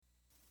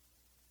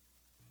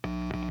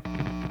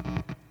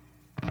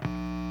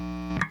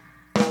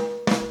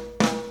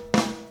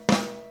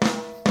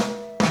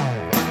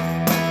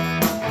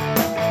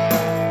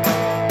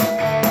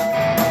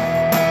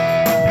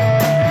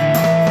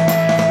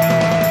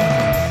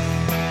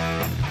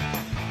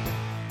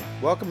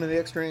Welcome to the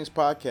Extra Innings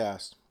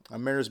Podcast.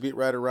 I'm Mariners beat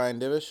writer Ryan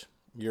Divish,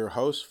 your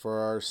host for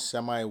our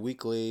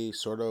semi-weekly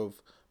sort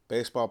of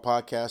baseball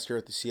podcast here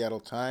at the Seattle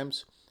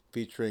Times,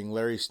 featuring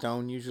Larry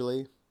Stone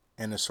usually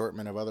and an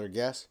assortment of other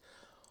guests.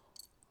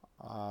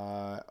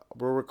 We're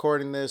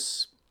recording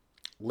this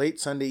late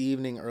Sunday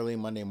evening, early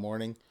Monday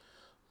morning.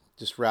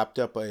 Just wrapped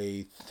up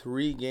a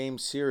 3-game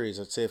series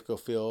at Safeco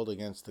Field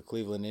against the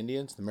Cleveland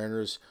Indians. The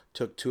Mariners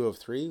took 2 of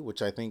 3,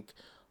 which I think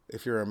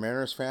if you're a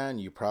Mariners fan,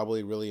 you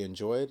probably really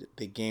enjoyed.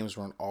 The games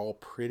weren't all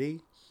pretty,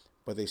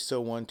 but they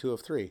still won 2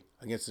 of 3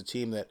 against a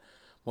team that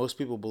most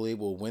people believe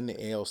will win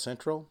the AL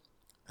Central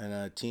and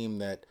a team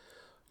that,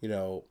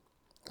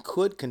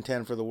 could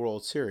contend for the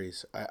World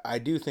Series. I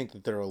do think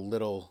that they're a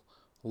little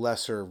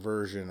lesser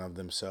version of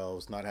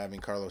themselves, not having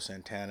Carlos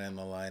Santana in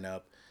the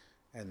lineup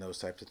and those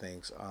types of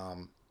things.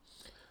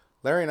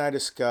 Larry and I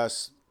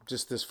discuss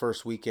just this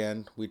first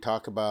weekend. We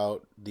talk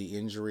about the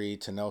injury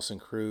to Nelson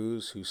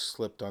Cruz, who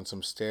slipped on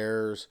some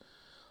stairs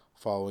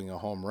following a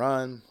home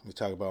run. We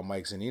talk about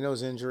Mike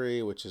Zunino's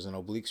injury, which is an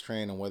oblique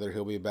strain, and whether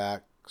he'll be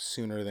back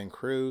sooner than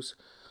Cruz.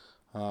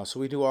 So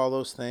we do all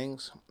those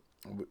things.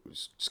 We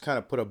just kind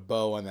of put a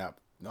bow on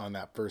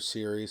that first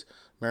series.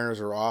 Mariners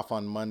are off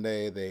on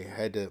Monday. They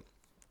head to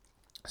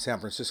San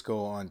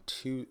Francisco on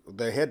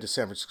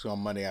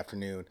Monday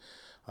afternoon.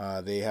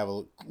 They have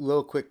a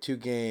little quick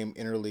 2-game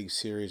interleague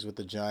series with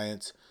the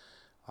Giants.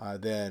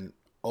 Then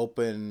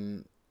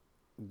open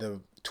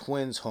the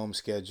Twins home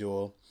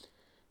schedule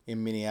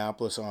in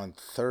Minneapolis on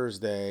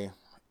Thursday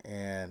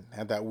and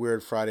have that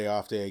weird Friday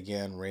off day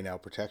again, rain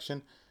out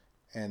protection.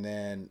 And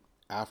then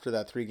after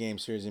that 3-game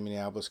series in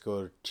Minneapolis,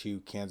 go to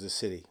Kansas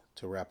City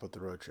to wrap up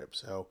the road trip.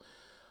 So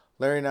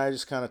Larry and I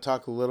just kind of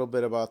talk a little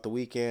bit about the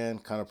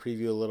weekend, kind of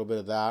preview a little bit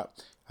of that.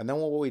 And then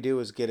what we do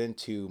is get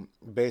into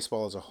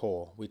baseball as a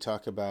whole. We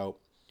talk about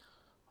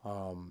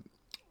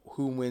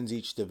who wins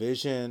each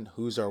division,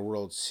 who's our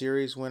World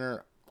Series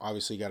winner.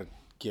 Obviously, got to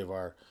give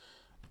our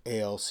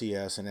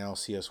ALCS and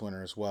LCS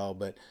winner as well,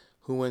 but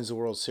who wins the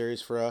World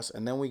Series for us.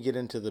 And then we get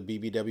into the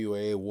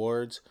BBWA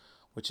awards,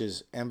 which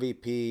is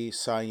MVP,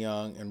 Cy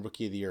Young, and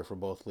Rookie of the Year for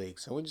both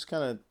leagues. And we just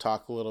kind of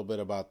talk a little bit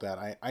about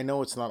that. I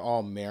know it's not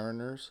all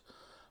Mariners,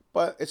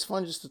 but it's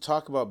fun just to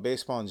talk about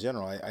baseball in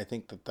general. I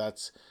think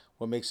that's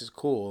what makes it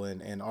cool.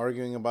 And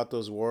arguing about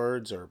those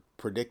awards or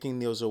predicting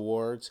those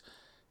awards,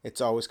 it's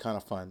always kind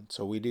of fun.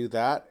 So we do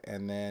that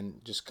and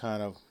then just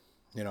kind of,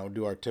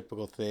 do our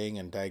typical thing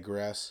and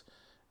digress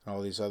and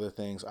all these other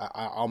things.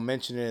 I'll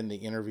mention it in the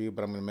interview,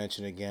 but I'm going to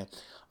mention it again.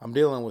 I'm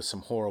dealing with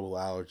some horrible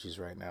allergies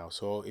right now.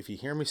 So if you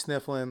hear me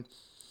sniffling,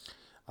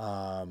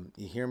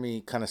 you hear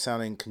me kind of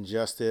sounding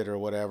congested or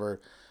whatever,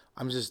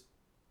 I'm just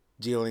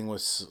dealing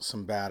with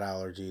some bad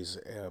allergies.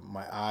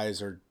 My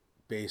eyes are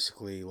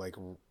basically like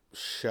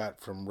shut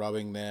from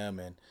rubbing them,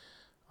 and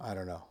I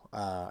don't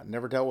know.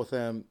 Never dealt with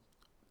them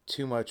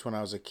too much when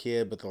I was a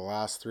kid, but the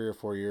last 3 or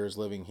 4 years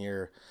living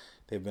here,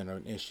 they've been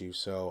an issue.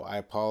 So I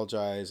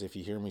apologize if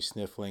you hear me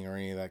sniffling or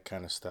any of that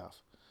kind of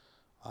stuff.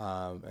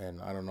 And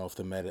I don't know if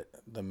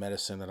the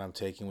medicine that I'm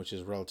taking, which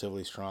is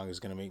relatively strong, is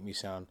going to make me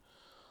sound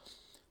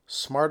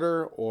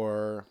smarter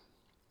or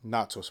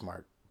not so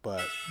smart.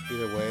 But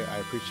either way, I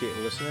appreciate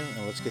you listening,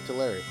 and let's get to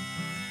Larry.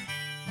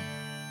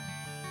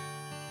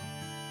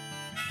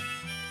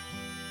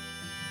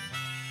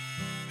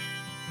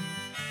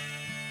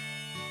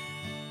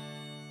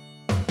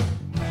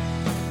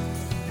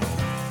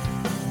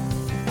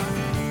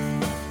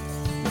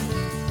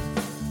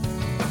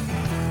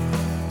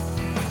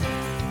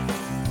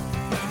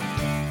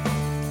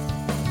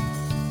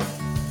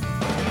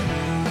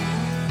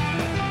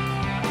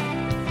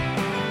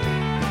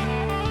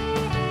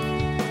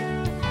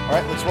 All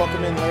right, let's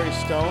welcome in Larry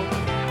Stone,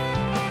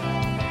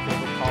 my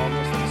favorite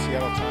columnist in the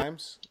Seattle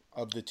Times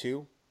of the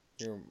two.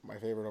 You're my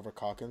favorite over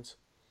Calkins.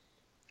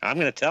 I'm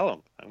going to tell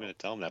him.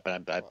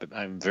 That, but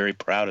I'm very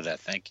proud of that.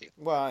 Thank you.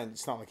 Well, and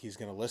it's not like he's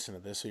going to listen to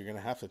this, so you're going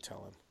to have to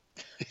tell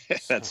him.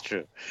 That's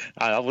true.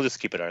 We'll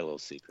just keep it our little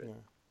secret.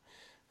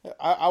 Yeah.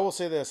 I will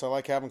say this. I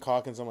like having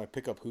Calkins on my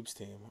pickup hoops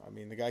team. I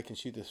mean, the guy can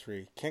shoot the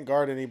 3. Can't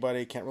guard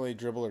anybody, can't really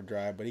dribble or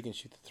drive, but he can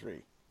shoot the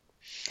 3.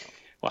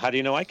 Well, how do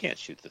you know I can't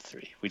shoot the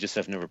 3? We just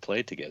have never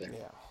played together.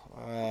 Yeah,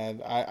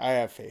 I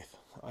have faith.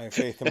 I have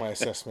faith in my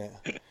assessment.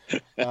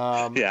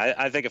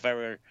 I think if I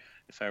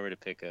were to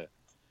pick a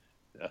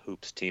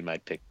hoops team,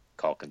 I'd pick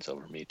Calkins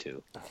over me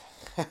too.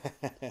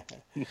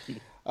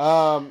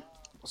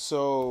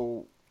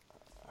 So,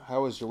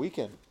 how was your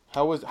weekend?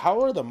 How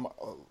are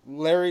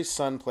Larry's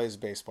son plays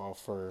baseball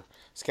for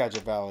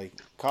Skagit Valley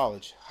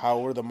College?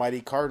 How were the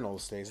mighty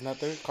Cardinals days? Isn't that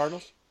the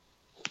Cardinals?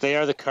 They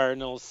are the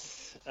Cardinals.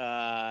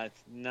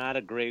 Not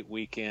a great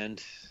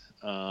weekend.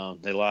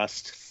 They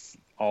lost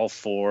all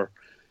 4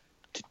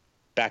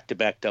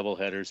 back-to-back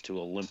doubleheaders to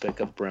Olympic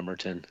of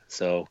Bremerton.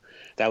 So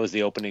that was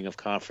the opening of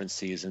conference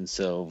season.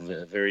 So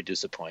very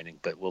disappointing.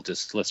 But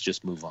let's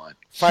just move on.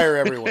 Fire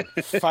everyone.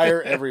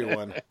 Fire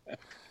everyone.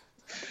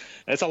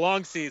 It's a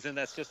long season.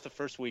 That's just the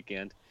first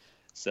weekend.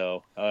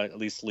 So at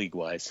least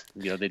league-wise,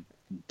 they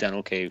done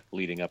okay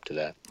leading up to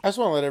that. I just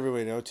want to let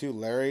everybody know too.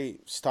 Larry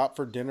stopped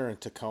for dinner in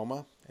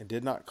Tacoma and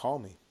did not call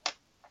me.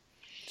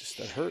 Just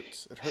it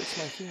hurts. It hurts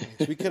my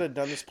feelings. We could have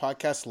done this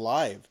podcast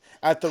live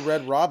at the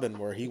Red Robin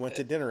where he went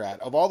to dinner at.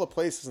 Of all the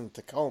places in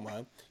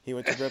Tacoma, he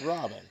went to Red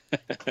Robin.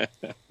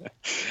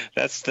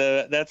 That's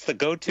the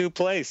go-to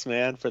place,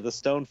 man, for the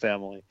Stone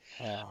family.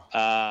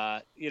 Oh.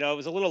 It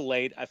was a little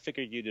late. I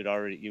figured you had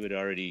already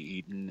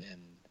eaten,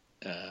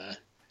 and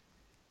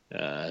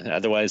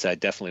otherwise I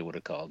definitely would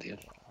have called you.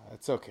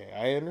 It's okay.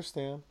 I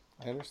understand.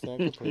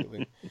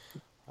 Completely.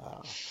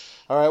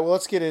 All right, well,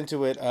 let's get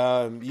into it.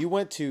 You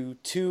went to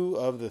 2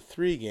 of the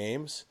 3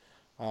 games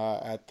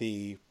of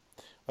the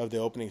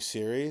opening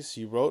series.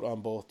 You wrote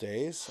on both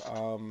days.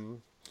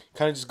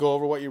 Kind of just go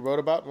over what you wrote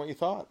about and what you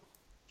thought.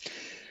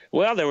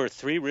 Well, there were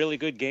 3 really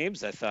good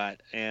games, I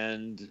thought,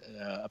 and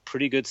a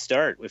pretty good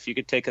start. If you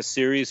could take a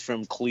series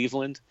from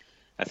Cleveland,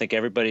 I think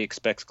everybody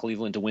expects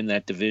Cleveland to win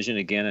that division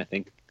again. I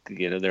think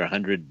they're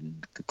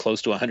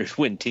close to 100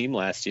 win team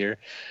last year.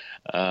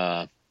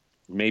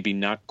 Maybe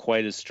not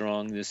quite as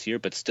strong this year,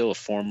 but still a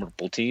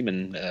formidable team.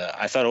 And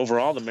I thought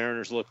overall the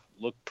Mariners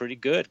looked pretty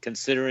good,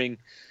 considering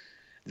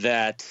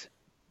that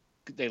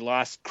they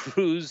lost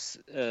Cruz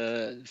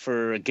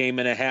for a game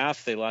and a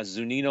half. They lost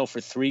Zunino for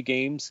 3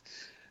 games.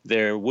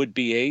 Their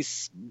would-be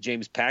ace,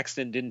 James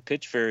Paxton, didn't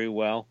pitch very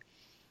well.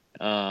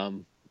 A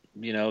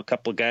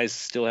couple of guys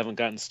still haven't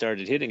gotten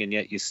started hitting, and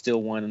yet you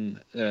still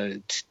won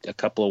a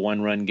couple of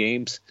one-run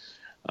games.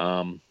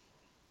 I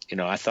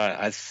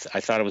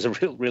thought it was a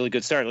really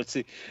good start. Let's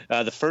see.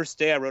 The first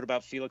day I wrote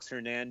about Felix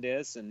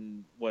Hernandez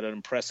and what an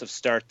impressive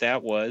start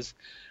that was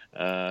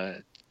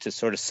to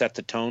sort of set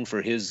the tone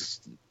for his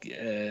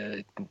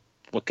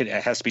it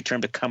has to be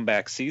termed a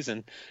comeback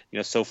season.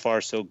 So far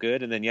so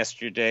good. And then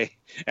yesterday,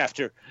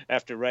 after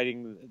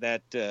writing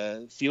that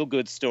feel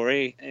good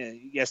story,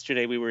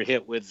 yesterday we were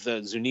hit with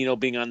Zunino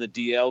being on the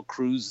DL,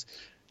 Cruz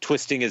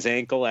twisting his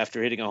ankle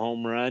after hitting a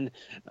home run,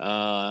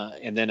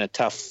 and then a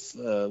tough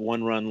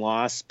one-run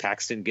loss,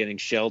 Paxton getting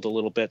shelled a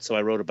little bit. So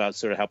I wrote about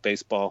sort of how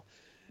baseball,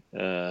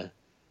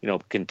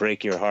 can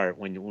break your heart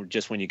when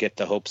you get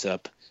the hopes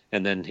up.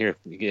 And then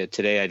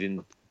today I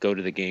didn't go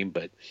to the game,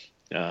 but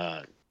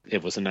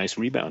it was a nice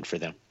rebound for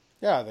them.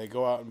 Yeah, they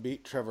go out and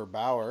beat Trevor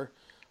Bauer,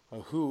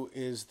 who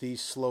is the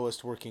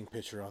slowest working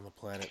pitcher on the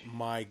planet.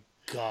 My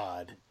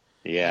God.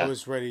 Yeah. I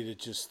was ready to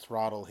just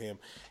throttle him.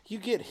 You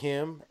get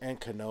him and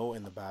Cano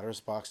in the batter's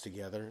box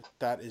together,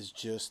 that is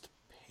just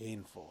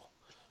painful.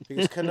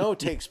 Because Cano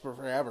takes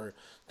forever.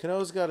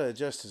 Cano's got to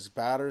adjust his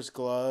batter's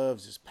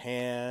gloves, his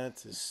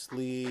pants, his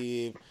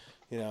sleeve,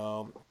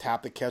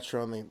 tap the catcher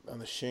on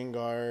the shin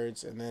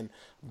guards, and then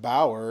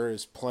Bauer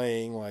is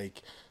playing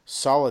like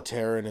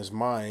solitaire in his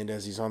mind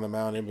as he's on the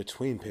mound in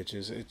between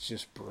pitches. It's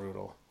just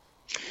brutal.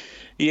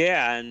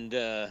 Yeah, and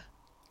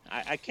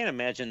I can't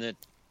imagine that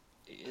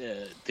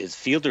his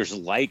fielders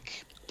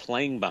like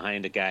playing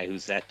behind a guy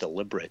who's that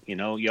deliberate.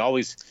 You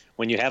always,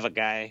 when you have a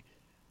guy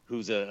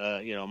who's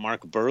a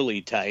Mark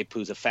Burley type,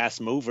 who's a fast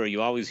mover,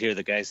 you always hear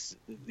the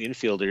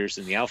infielders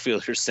and the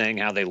outfielders saying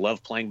how they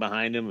love playing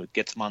behind him. It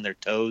gets them on their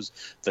toes.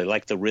 They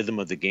like the rhythm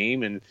of the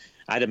game. And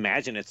I'd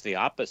imagine it's the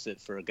opposite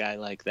for a guy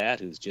like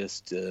that, who's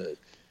just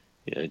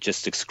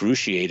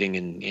excruciating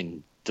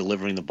in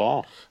delivering the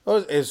ball.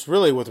 Well, it's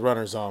really with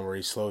runners on where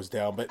he slows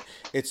down, but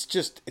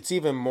it's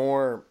even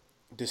more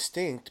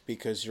distinct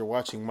because you're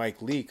watching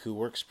Mike Leake, who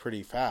works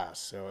pretty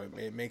fast, so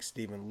it makes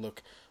it even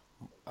look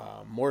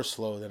more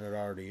slow than it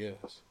already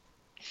is.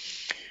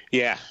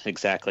 Yeah,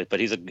 exactly. But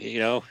he's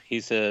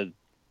a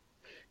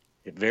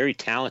very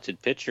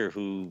talented pitcher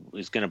who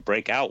is going to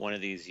break out one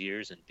of these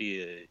years and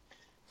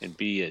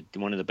be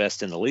one of the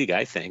best in the league,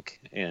 I think.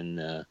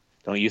 And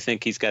don't you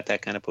think he's got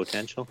that kind of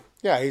potential?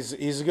 Yeah, he's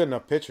a good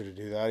enough pitcher to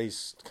do that.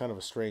 He's kind of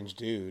a strange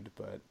dude,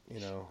 but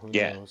who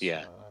knows?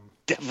 Yeah,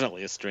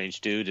 definitely a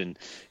strange dude, and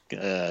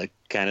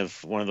kind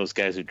of one of those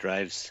guys who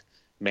drives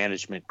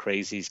management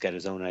crazy. He's got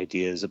his own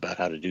ideas about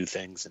how to do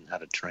things and how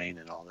to train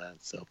and all that.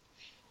 So,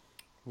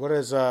 what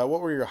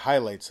were your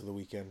highlights of the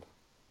weekend?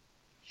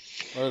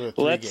 What are the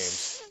 3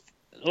 games?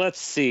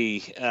 Let's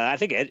see. I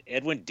think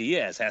Edwin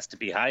Diaz has to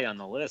be high on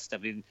the list. I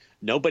mean,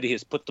 nobody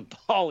has put the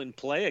ball in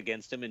play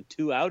against him in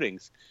 2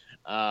 outings.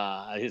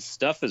 His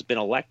stuff has been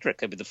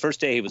electric. I mean, the first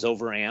day he was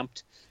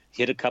overamped,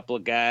 hit a couple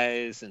of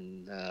guys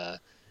and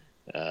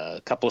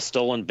a couple of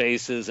stolen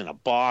bases and a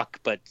balk,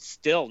 but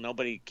still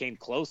nobody came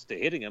close to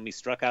hitting him. He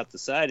struck out the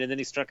side, and then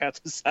he struck out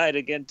the side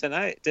again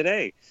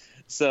today.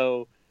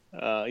 So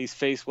he's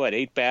faced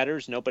 8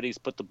 batters. Nobody's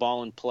put the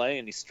ball in play,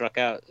 and he struck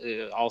out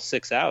all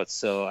 6 outs.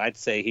 So I'd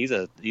say he's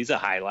a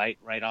highlight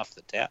right off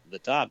the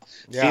top.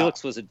 Yeah.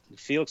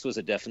 Felix was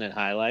a definite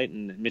highlight,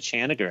 and Mitch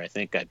Haniger I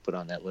think I'd put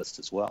on that list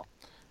as well.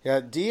 Yeah,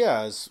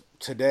 Diaz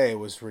today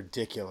was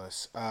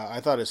ridiculous.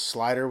 I thought his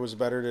slider was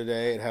better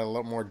today. It had a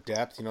lot more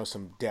depth,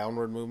 some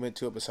downward movement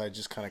to it besides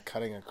just kind of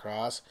cutting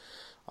across.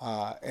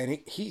 And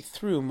he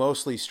threw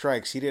mostly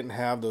strikes. He didn't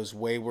have those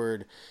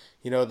wayward,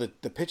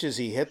 the pitches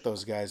he hit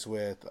those guys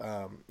with,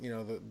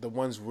 the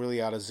ones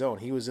really out of zone.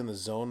 He was in the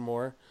zone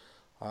more.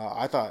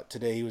 I thought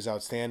today he was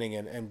outstanding,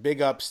 and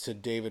big ups to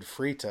David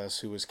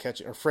Freitas who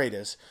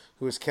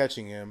was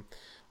catching him.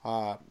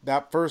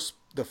 The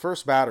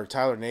first batter,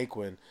 Tyler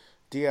Naquin,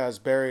 Diaz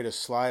buried a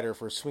slider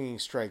for swinging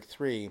strike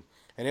three,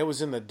 and it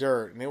was in the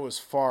dirt and it was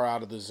far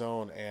out of the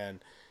zone,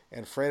 and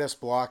Freitas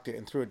blocked it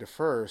and threw it to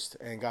first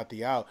and got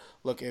the out.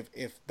 Look,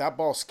 if that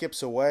ball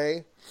skips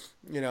away,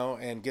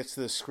 and gets to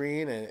the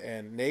screen,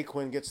 and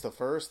Naquin gets the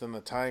first, then the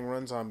tying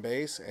runs on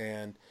base,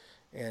 and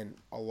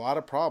a lot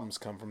of problems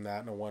come from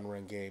that in a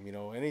one-run game.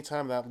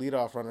 Anytime that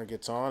leadoff runner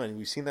gets on, and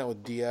we've seen that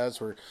with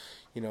Diaz, where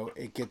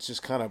it gets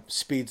just kind of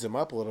speeds him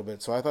up a little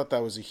bit. So I thought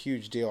that was a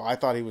huge deal. I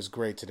thought he was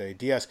great today.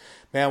 Diaz,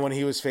 man, when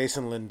he was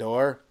facing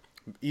Lindor,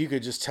 you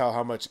could just tell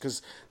how much,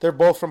 because they're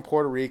both from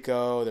Puerto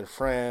Rico, they're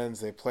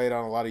friends, they played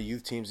on a lot of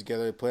youth teams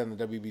together, they played on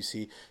the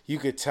WBC. You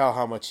could tell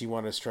how much he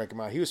wanted to strike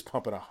him out. He was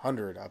pumping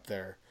 100 up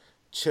there,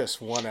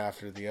 just one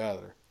after the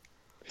other.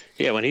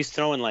 Yeah, when he's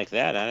throwing like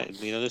that,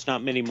 there's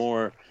not many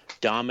more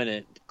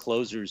dominant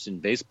closers in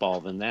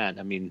baseball than that.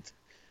 I mean,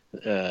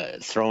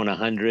 throwing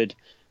 100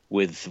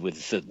 with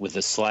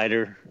the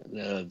slider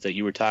that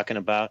you were talking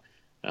about,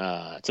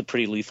 it's a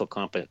pretty lethal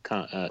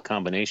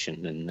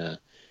combination. And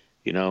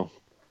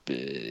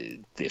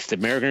if the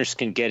Mariners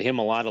can get him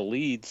a lot of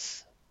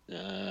leads,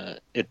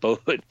 it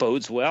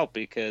bodes well,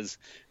 because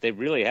they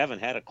really haven't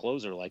had a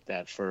closer like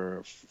that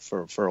for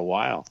a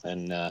while,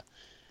 and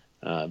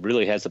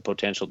really has the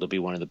potential to be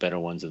one of the better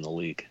ones in the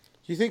league.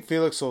 Do you think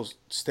Felix will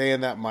stay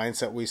in that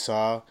mindset we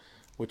saw,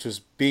 which was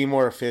be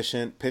more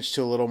efficient, pitch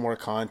to a little more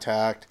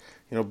contact,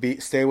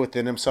 stay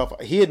within himself?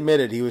 He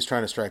admitted he was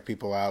trying to strike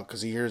people out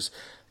because he hears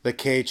the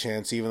K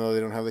chants, even though they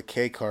don't have the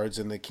K cards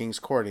in the King's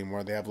Court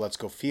anymore. They have Let's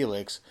Go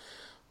Felix.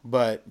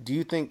 But do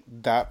you think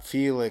that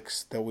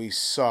Felix that we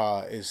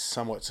saw is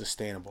somewhat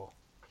sustainable?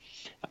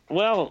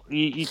 Well,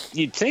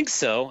 you'd think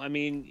so. I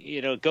mean,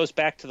 it goes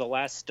back to the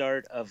last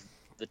start of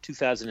the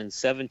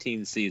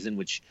 2017 season,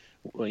 which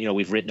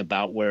we've written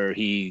about, where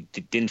he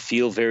didn't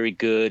feel very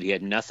good. He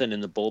had nothing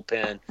in the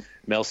bullpen.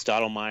 Mel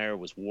Stottlemyre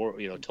was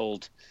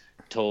told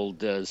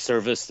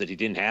Service that he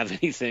didn't have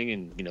anything,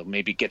 and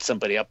maybe get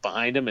somebody up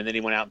behind him. And then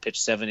he went out and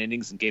pitched 7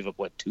 innings and gave up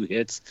 2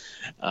 hits,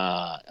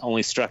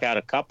 only struck out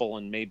a couple,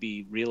 and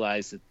maybe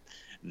realized that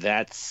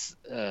that's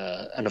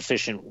an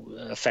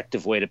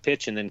effective way to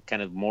pitch, and then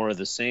kind of more of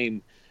the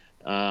same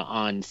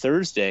on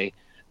Thursday.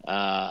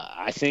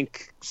 I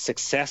think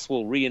success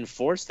will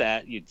reinforce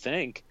that, you'd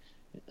think,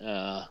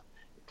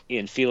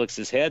 in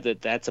Felix's head,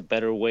 that that's a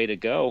better way to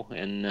go.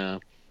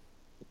 And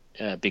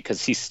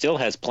because he still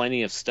has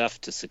plenty of stuff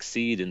to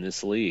succeed in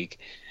this league,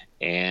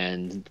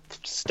 and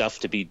stuff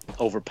to be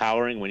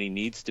overpowering when he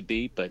needs to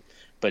be, but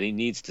he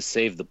needs to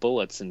save the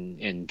bullets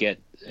and get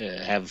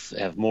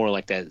have more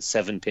like that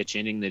 7-pitch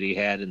inning that he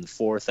had in the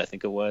fourth, I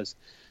think it was,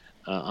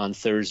 on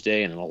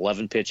Thursday, and an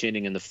 11-pitch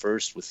inning in the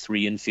first with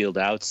 3 infield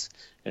outs.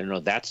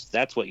 And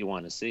that's what you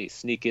want to see.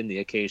 Sneak in the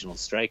occasional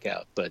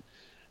strikeout, but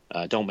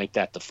don't make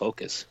that the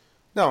focus.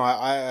 No,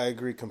 I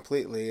agree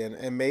completely,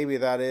 and maybe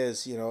that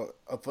is,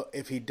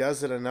 if he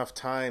does it enough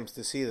times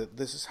to see that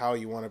this is how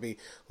you want to be.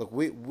 Look,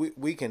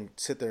 we can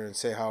sit there and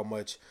say how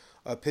much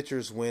a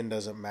pitcher's win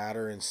doesn't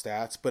matter in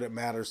stats, but it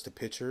matters to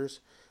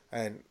pitchers,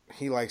 and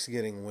he likes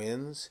getting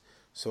wins.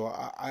 So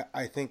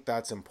I think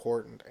that's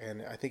important,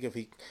 and I think if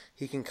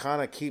he can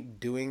kind of keep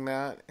doing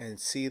that and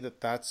see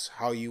that that's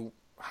how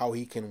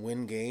he can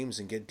win games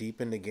and get deep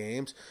into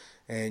games,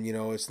 and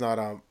it's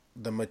not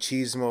the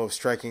machismo of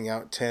striking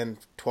out 10,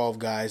 12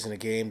 guys in a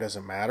game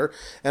doesn't matter.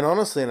 And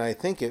honestly, and I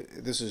think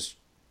this is,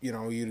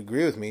 you'd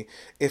agree with me,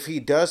 if he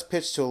does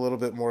pitch to a little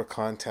bit more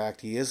contact,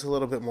 he is a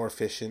little bit more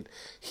efficient,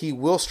 he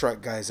will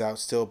strike guys out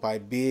still by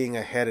being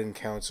ahead in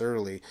counts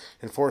early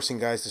and forcing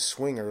guys to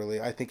swing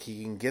early. I think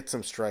he can get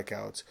some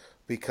strikeouts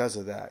because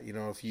of that,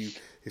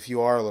 if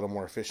you are a little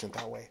more efficient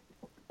that way.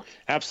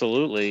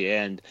 Absolutely.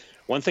 And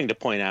one thing to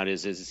point out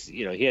is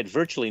he had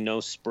virtually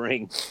no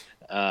spring.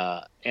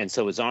 And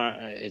so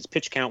his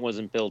pitch count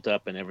wasn't built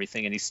up and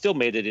everything, and he still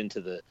made it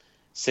into the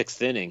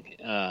 6th inning.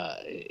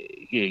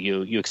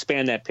 You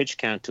expand that pitch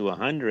count to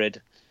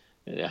 100,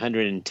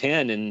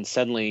 110, and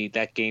suddenly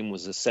that game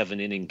was a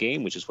 7-inning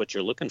game, which is what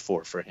you're looking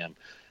for him.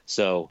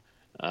 So,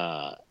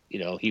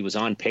 he was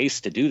on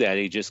pace to do that.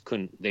 He just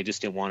couldn't. They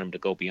just didn't want him to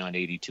go beyond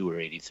 82 or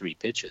 83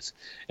 pitches.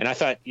 And I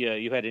thought,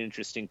 you had an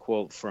interesting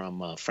quote from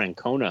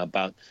Francona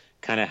about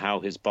kind of how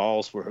his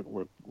balls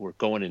were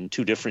going in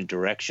 2 different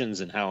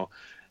directions, and how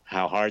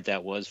hard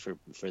that was for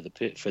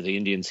the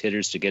Indians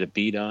hitters to get a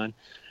beat on.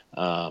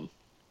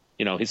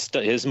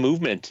 His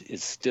movement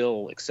is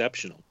still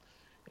exceptional,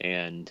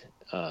 and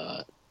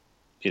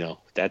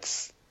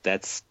that's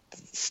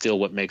still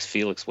what makes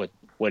Felix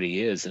what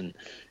he is, and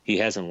he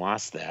hasn't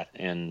lost that.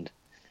 And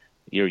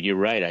you're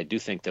right. I do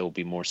think there will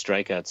be more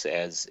strikeouts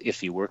as if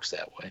he works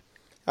that way.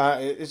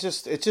 It's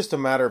just a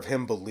matter of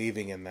him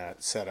believing in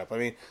that setup. I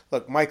mean,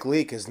 look, Mike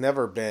Leake has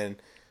never been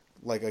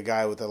like a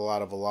guy with a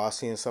lot of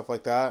velocity and stuff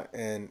like that.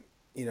 And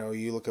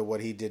you look at what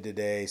he did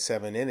today: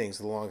 7 innings,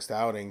 the longest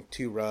outing,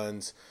 2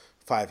 runs,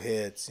 5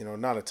 hits.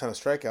 Not a ton of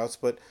strikeouts,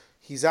 but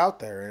he's out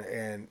there,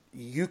 and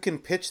you can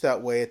pitch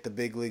that way at the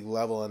big league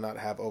level and not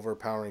have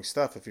overpowering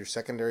stuff if your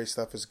secondary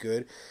stuff is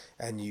good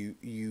and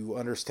you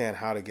understand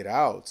how to get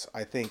outs.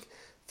 I think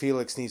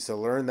Felix needs to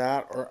learn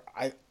that,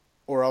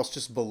 or else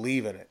just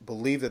believe in it.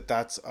 Believe that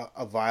that's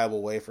a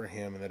viable way for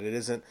him, and that it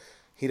isn't.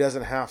 He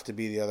doesn't have to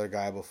be the other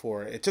guy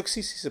before. It took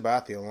CC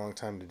Sabathia a long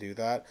time to do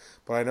that,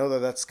 but I know that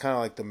that's kind of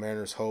like the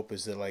Mariners' hope,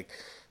 is that like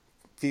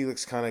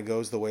Felix kind of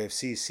goes the way of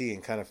CC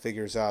and kind of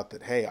figures out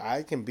that, hey,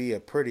 I can be a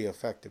pretty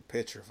effective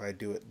pitcher if I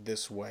do it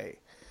this way.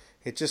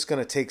 It's just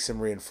going to take some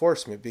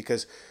reinforcement,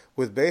 because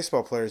with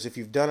baseball players, if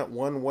you've done it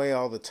one way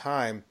all the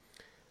time,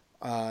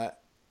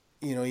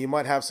 you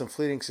might have some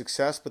fleeting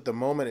success, but the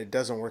moment it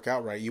doesn't work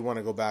out right, you want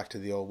to go back to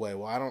the old way.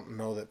 Well, I don't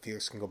know that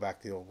Felix can go back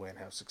to the old way and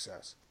have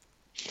success.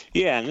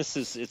 Yeah, and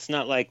it's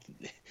not like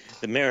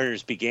the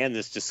Mariners began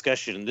this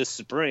discussion this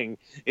spring.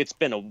 It's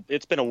been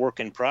a work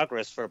in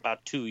progress for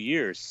about 2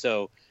 years.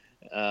 So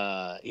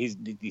he's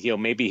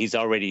maybe he's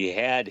already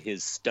had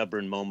his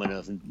stubborn moment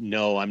of,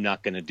 no, I'm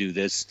not going to do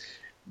this.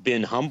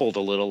 Been humbled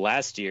a little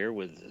last year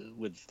with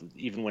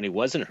even when he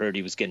wasn't hurt,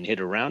 he was getting hit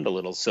around a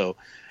little. So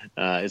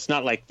it's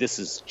not like this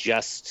is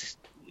just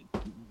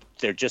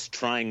they're just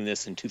trying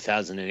this in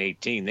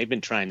 2018. They've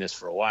been trying this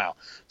for a while.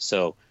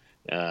 So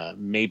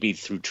maybe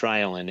through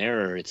trial and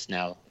error, it's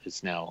now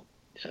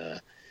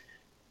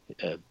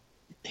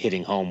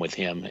hitting home with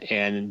him.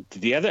 And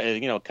the other,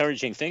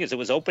 encouraging thing is it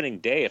was opening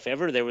day. If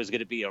ever there was going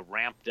to be a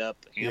amped up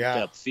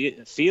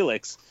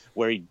Felix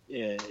where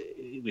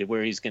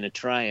he's going to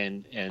try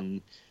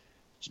and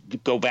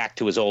go back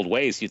to his old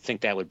ways, you'd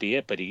think that would be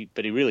it. But he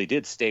really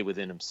did stay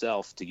within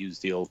himself, to use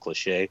the old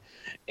cliche.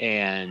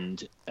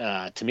 And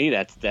to me,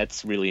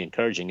 that's really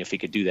encouraging if he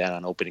could do that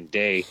on opening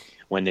day,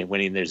 when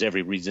there's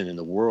every reason in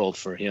the world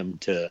for him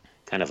to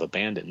kind of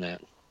abandon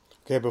that.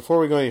 Okay, before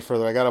we go any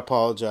further, I got to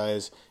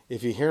apologize.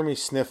 If you hear me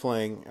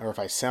sniffling or if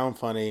I sound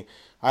funny,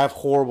 I have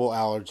horrible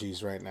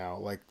allergies right now,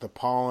 like the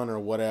pollen or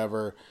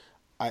whatever.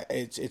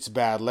 It's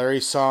bad. Larry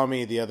saw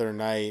me the other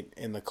night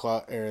in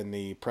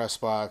the press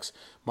box.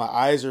 My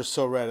eyes are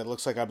so red, it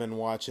looks like I've been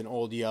watching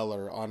Old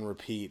Yeller on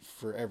repeat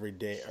for every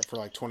day, for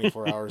like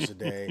 24 hours a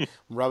day.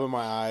 I'm rubbing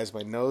my eyes.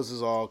 My nose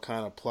is all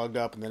kind of plugged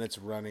up, and then it's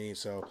runny.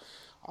 So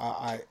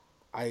I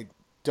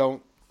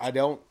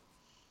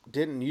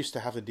didn't used to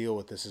have to deal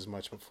with this as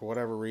much, but for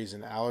whatever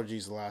reason,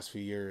 allergies the last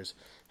few years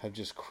have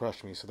just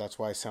crushed me. So that's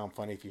why I sound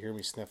funny. If you hear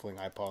me sniffling,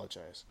 I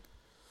apologize.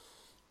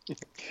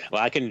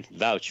 Well, I can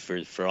vouch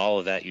for all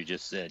of that you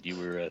just said.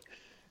 You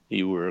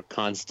were a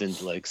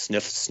constant like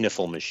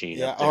sniffle machine.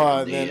 Yeah.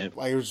 Up there And then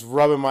I was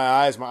rubbing my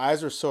eyes. My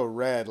eyes are so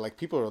red. Like,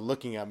 people are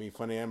looking at me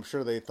funny. I'm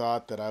sure they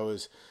thought that I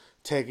was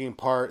taking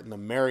part in the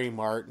Mary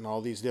Mart and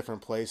all these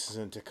different places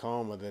in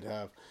Tacoma that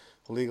have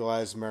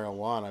legalized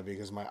marijuana,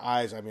 because my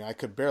eyes, I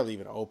could barely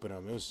even open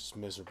them. It was just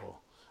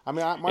miserable.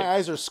 My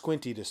eyes are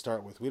squinty to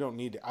start with. I don't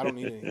need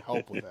any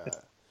help with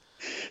that.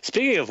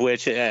 Speaking of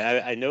which,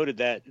 I noted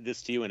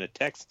this to you in a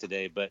text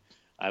today, but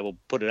I will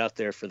put it out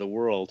there for the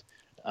world.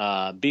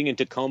 Being in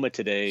Tacoma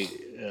today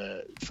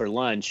for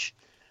lunch,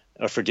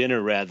 or for dinner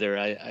rather,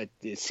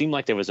 it seemed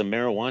like there was a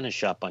marijuana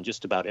shop on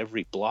just about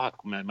every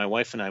block. My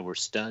wife and I were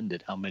stunned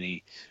at how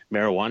many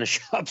marijuana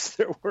shops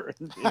there were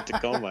in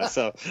Tacoma.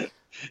 So,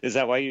 is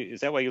that why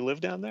you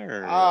live down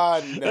there?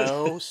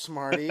 No,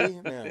 smarty,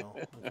 no.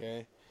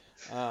 Okay,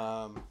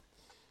 no.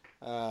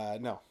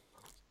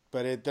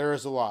 But there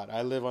is a lot.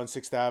 I live on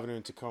 6th Avenue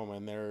in Tacoma,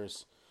 and they're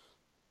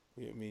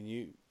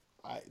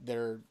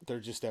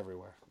just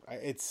everywhere.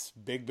 It's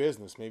big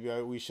business. Maybe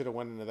we should have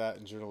went into that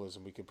in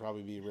journalism. We could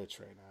probably be rich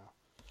right now.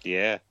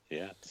 Yeah,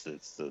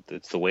 it's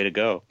the way to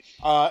go.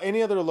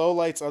 Any other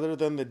lowlights other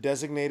than the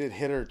designated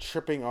hitter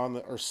tripping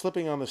or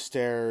slipping on the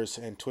stairs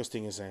and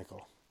twisting his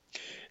ankle?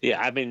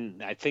 Yeah,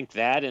 I think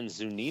that and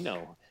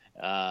Zunino.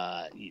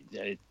 That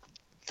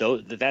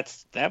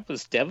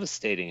was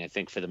devastating, I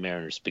think, for the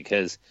Mariners,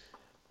 because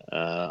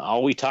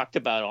all we talked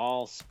about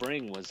all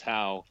spring was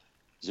how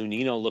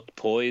Zunino looked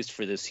poised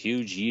for this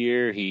huge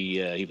year. He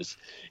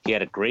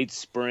had a great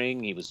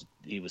spring. He was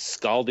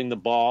scalding the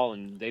ball,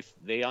 and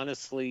they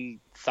honestly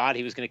thought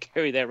he was going to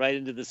carry that right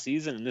into the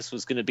season, and this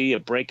was going to be a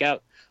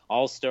breakout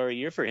all-star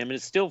year for him, and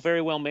it still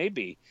very well may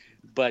be.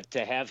 But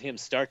to have him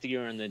start the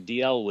year on the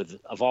DL with,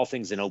 of all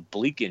things, an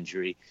oblique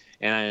injury,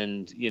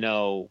 and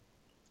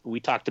we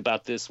talked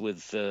about this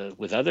with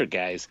other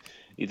guys.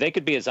 They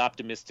could be as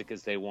optimistic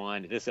as they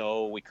want.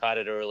 We caught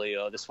it early.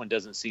 This one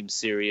doesn't seem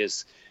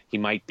serious. He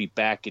might be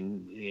back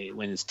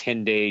when his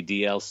 10-day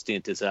DL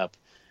stint is up.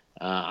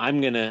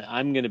 I'm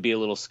gonna be a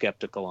little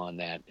skeptical on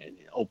that.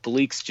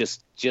 Obliques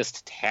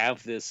just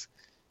have this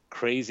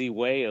crazy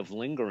way of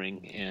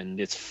lingering, and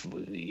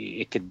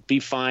it could be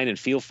fine and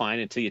feel fine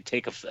until you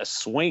take a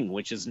swing,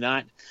 which is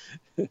not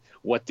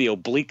what the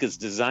oblique is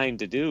designed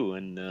to do.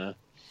 And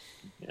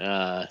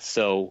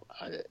so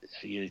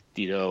it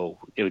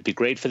would be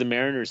great for the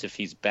Mariners if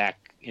he's back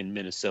in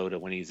Minnesota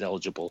when he's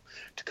eligible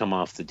to come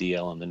off the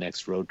DL on the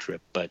next road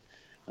trip. But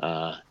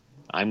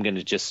I'm going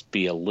to just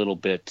be a little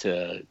bit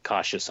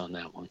cautious on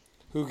that one.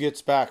 Who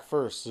gets back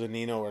first,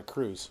 Zunino or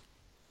Cruz?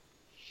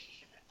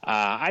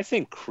 I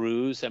think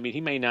Cruz. I mean,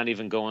 he may not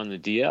even go on the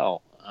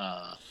DL.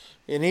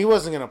 And he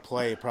wasn't going to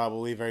play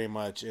probably very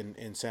much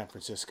in San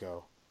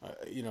Francisco.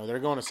 They're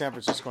going to San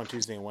Francisco on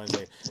Tuesday and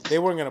Wednesday. They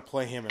weren't going to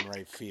play him in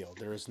right field.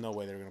 There is no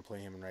way they're going to play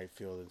him in right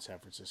field in San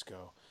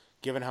Francisco.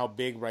 Given how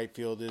big right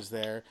field is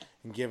there,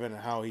 and given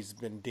how he's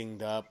been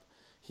dinged up,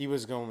 he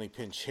was going to only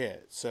pinch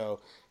hit. So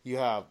you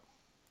have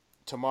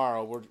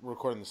tomorrow, we're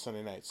recording the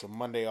Sunday night, so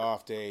Monday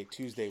off day,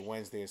 Tuesday,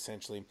 Wednesday,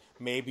 essentially.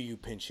 Maybe you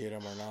pinch hit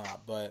him or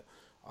not, but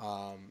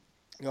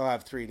you'll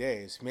have 3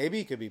 days. Maybe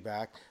he could be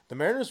back. The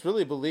Mariners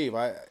really believe,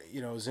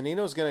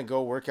 Zunino's going to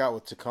go work out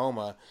with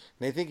Tacoma, and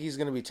they think he's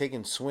going to be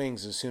taking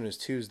swings as soon as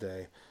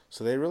Tuesday.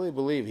 So they really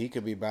believe he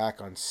could be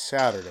back on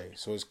Saturday.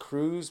 So is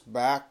Cruz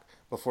back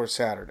before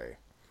Saturday?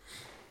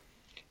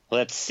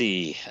 Let's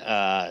see.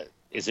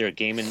 Is there a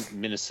game in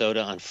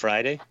Minnesota on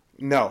Friday?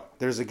 No,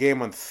 there's a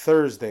game on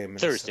Thursday in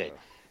Minnesota. Thursday.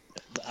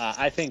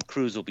 I think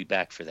Cruz will be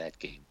back for that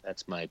game.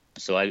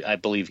 So I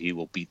believe he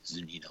will beat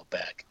Zunino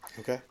back.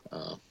 Okay.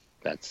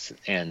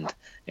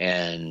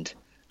 And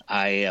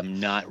I am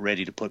not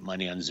ready to put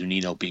money on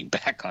Zunino being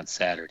back on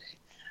Saturday.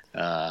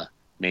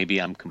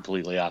 Maybe I'm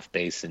completely off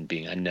base and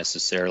being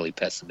unnecessarily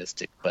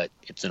pessimistic, but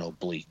it's an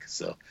oblique,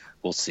 so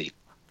we'll see.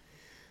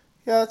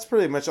 Yeah, that's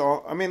pretty much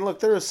all. I mean,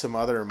 look, there was some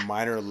other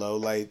minor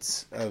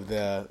lowlights of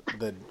the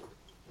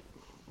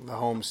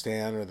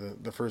homestand or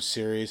the first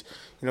series.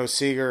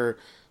 Seager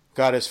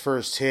got his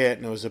first hit,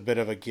 and it was a bit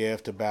of a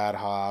gift, a bad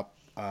hop.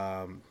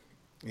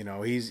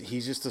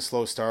 He's just a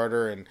slow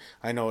starter, and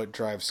I know it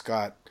drives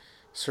Scott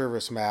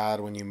Service mad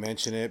when you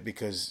mention it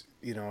because,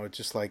 it's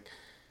just like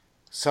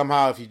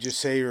somehow if you just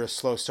say you're a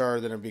slow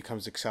starter, then it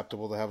becomes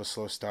acceptable to have a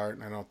slow start,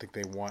 and I don't think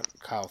they want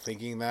Kyle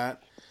thinking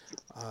that.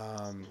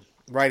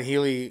 Ryan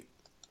Healy,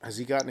 has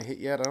he gotten a hit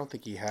yet? I don't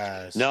think he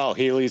has. No,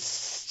 Healy's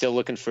still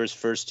looking for his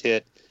first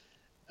hit.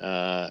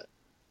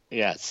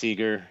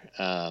 Seager.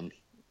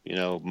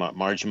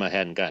 Marjima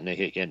hadn't gotten a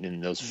hit yet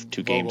in those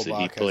two games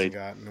that he played.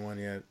 Hasn't gotten one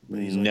yet.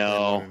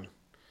 No.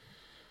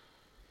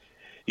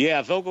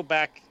 Yeah,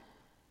 Vogelbach,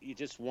 you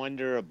just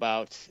wonder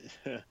about.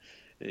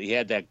 He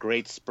had that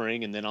great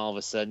spring, and then all of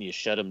a sudden you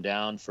shut him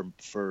down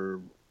for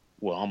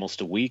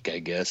almost a week, I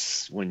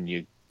guess, when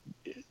you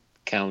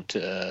count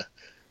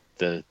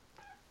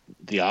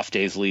the off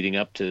days leading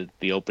up to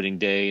the opening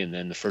day, and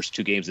then the first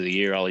 2 games of the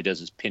year, all he does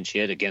is pinch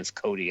hit against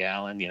Cody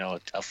Allen, a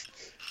tough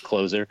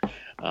closer.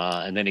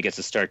 And then he gets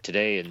a start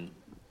today and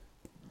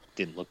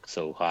didn't look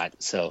so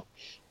hot. So,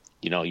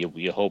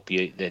 you hope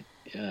that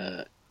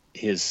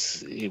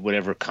his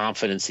whatever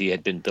confidence he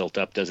had been built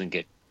up doesn't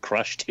get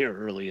crushed here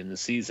early in the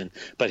season.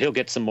 But he'll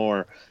get some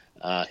more.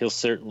 He'll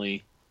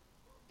certainly.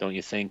 Don't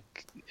you think?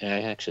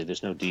 Actually,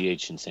 there's no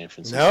DH in San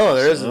Francisco. No,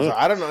 there isn't.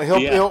 I don't know.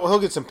 He'll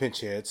get some pinch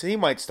hits. He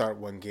might start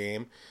one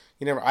game.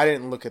 I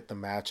didn't look at the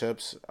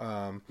matchups.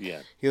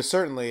 He'll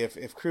certainly,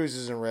 if Cruz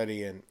isn't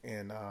ready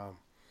in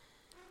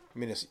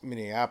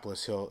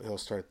Minneapolis, he'll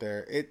start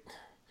there.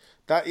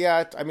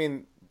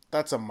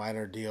 That's a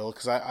minor deal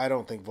because I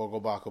don't think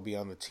Vogelbach will be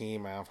on the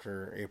team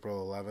after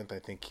April 11th. I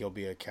think he'll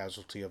be a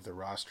casualty of the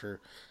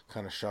roster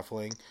kind of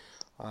shuffling.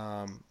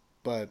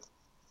 But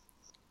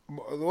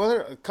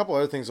a couple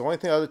other things. The only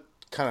other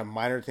kind of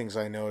minor things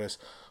I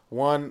noticed.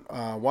 One,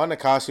 Juan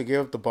Nicasio gave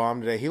up the bomb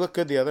today. He looked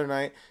good the other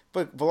night,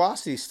 but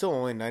velocity is still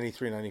only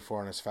 93,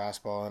 94 on his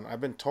fastball. And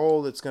I've been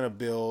told it's going to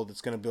build. It's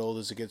going to build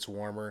as it gets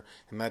warmer,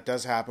 and that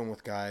does happen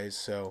with guys.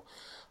 So,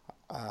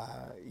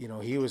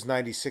 he was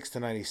 96 to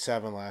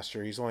 97 last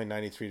year. He's only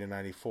 93 to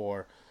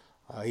 94.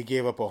 He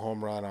gave up a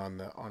home run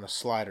on a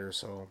slider,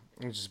 so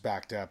he just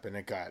backed up, and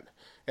it got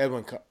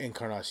Edwin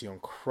Encarnacion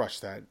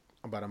crushed that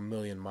about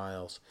 1,000,000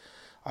 miles.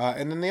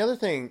 And then the other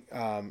thing,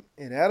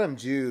 in Adam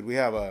Jude, we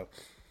have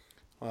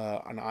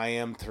an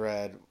IM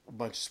thread, a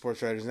bunch of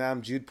sports writers, and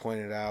Adam Jude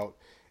pointed out,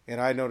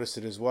 and I noticed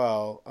it as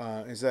well,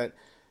 is that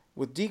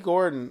with Dee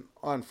Gordon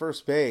on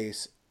first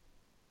base,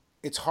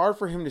 it's hard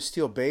for him to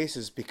steal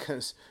bases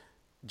because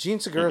Gene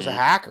Segura is a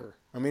hacker.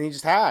 I mean, he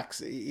just hacks.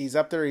 He's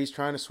up there, he's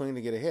trying to swing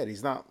to get a hit.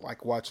 He's not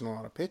like watching a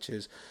lot of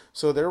pitches.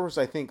 So there was,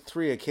 I think,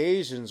 3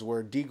 occasions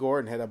where Dee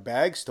Gordon had a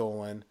bag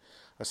stolen,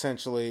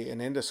 essentially,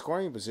 and into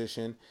scoring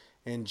position.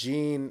 And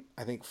Gene,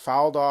 I think,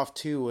 fouled off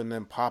 2 and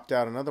then popped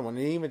out another one.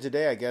 And even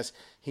today, I guess,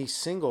 he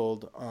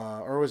singled,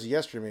 or was it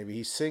yesterday maybe,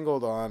 he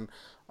singled on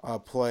a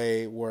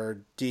play where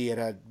D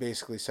had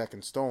basically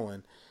second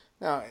stolen.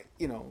 Now,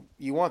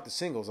 you want the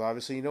singles,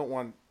 obviously. You don't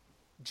want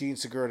Gene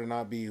Segura to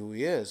not be who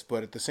he is.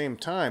 But at the same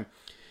time,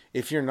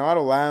 if you're not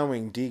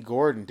allowing Dee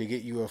Gordon to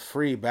get you a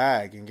free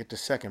bag and get to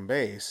second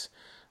base,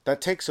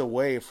 that takes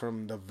away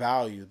from the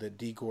value that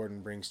Dee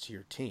Gordon brings to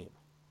your team.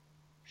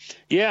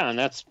 Yeah, and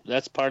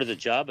that's part of the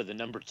job of the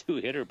number 2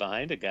 hitter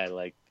behind a guy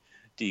like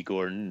Dee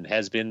Gordon,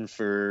 has been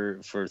for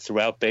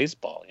throughout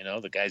baseball.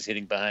 The guy's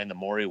hitting behind the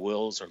Maury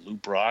Wills or Lou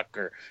Brock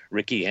or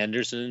Ricky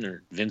Henderson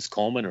or Vince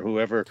Coleman or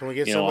whoever. Can we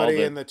get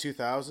somebody in the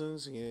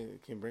 2000s? Can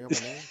you bring up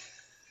a name?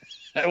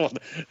 Well,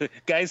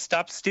 guys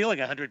stopped stealing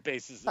 100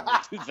 bases in the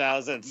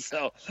 2000s.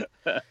 So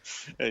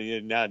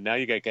now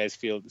you got guys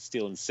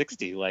stealing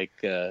 60 like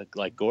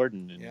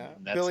Gordon.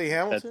 And Billy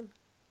Hamilton.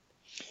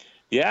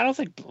 Yeah, I don't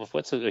think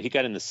he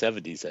got in the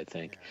 70s, I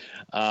think.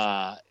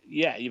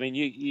 Yeah, I mean,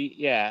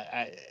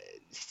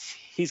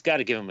 he's got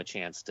to give him a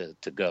chance to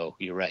go.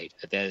 You're right.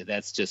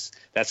 That's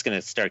going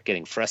to start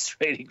getting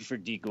frustrating for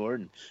D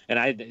Gordon. And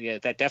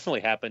that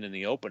definitely happened in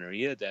the opener.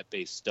 He had that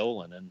base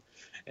stolen,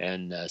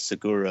 and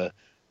Segura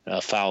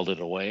fouled it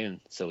away, and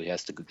so he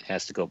has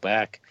to go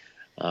back.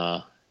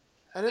 And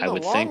in I the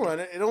would long think. run,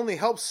 it only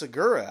helps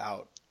Segura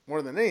out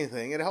more than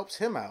anything. It helps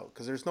him out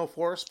because there's no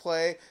force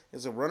play.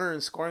 As a runner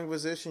in scoring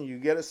position, you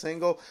get a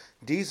single.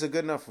 D's a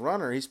good enough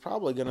runner. He's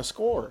probably going to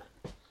score.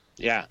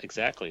 Yeah,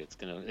 exactly. It's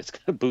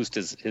gonna boost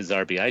his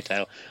RBI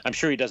title. I'm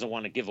sure he doesn't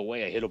want to give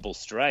away a hittable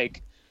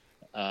strike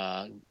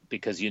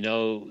because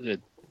that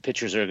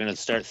pitchers are going to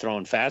start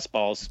throwing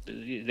fastballs.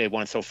 They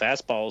want to throw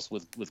fastballs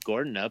with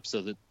Gordon up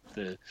so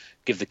that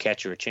give the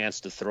catcher a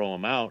chance to throw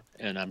him out.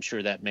 And I'm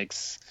sure that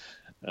makes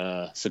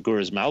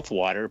Segura's mouth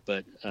water.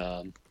 But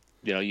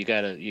you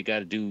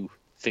gotta do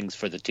things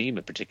for the team,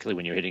 and particularly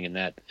when you're hitting in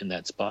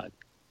that spot.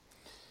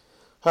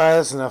 All right,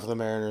 that's enough of the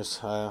Mariners.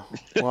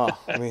 Well,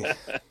 I mean,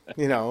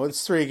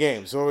 it's 3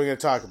 games. What are we going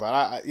to talk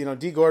about?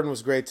 D. Gordon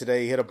was great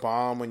today. He hit a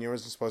bomb when you were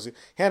supposed to.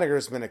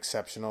 Haniger's been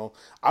exceptional.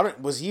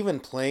 Was he even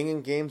playing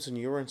in games when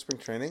you were in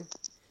spring training?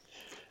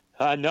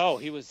 No,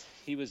 he was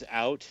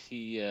out.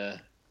 I'm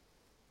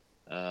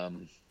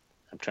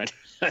trying to.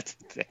 I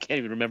can't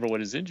even remember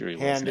what his injury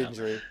was. Hand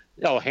injury.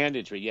 Oh, hand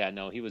injury. Yeah,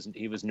 no, he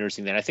was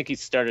nursing that. I think he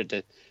started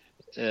to.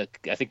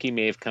 I think he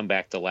may have come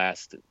back the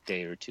last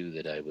day or two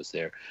that I was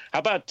there. How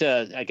about?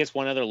 I guess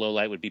one other low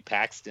light would be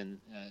Paxton.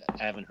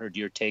 I haven't heard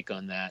your take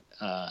on that.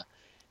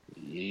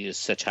 He has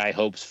such high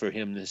hopes for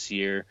him this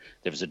year.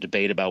 There was a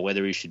debate about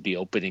whether he should be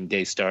opening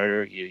day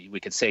starter. We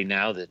could say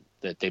now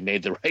that they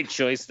made the right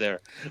choice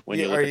there. Are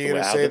you going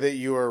to say that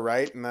you were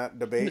right in that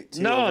debate?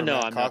 No, I'm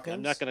not.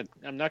 I'm not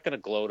going to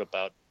gloat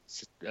about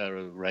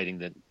writing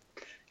that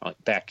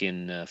back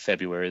in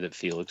February that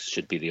Felix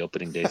should be the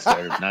opening day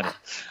starter.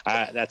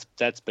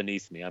 That's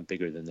beneath me. I'm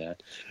bigger than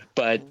that.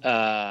 But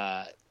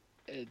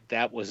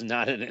that was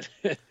not an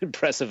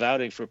impressive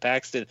outing for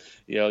Paxton.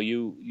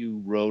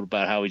 You wrote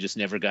about how he just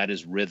never got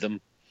his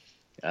rhythm.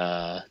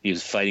 He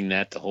was fighting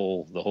that the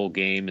whole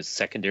game. His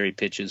secondary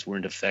pitches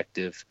weren't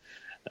effective.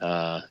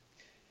 I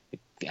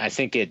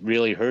think it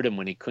really hurt him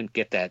when he couldn't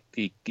get that.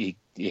 He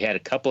had a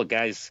couple of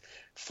guys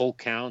full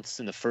counts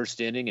in the first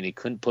inning, and he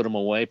couldn't put them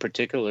away.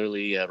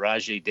 Particularly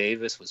Rajay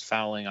Davis was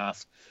fouling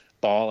off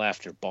ball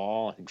after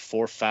ball. I think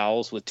 4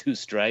 fouls with 2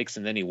 strikes,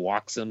 and then he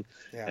walks them.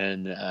 Yeah.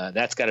 And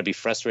that's got to be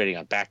frustrating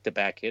on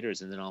back-to-back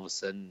hitters. And then all of a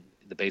sudden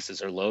the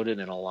bases are loaded,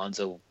 and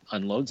Alonso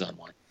unloads on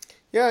one.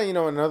 Yeah,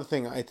 another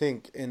thing I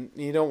think, and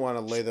you don't want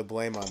to lay the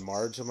blame on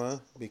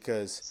Marjama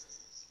because,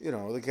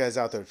 the guy's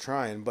out there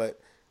trying, but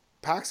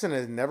Paxton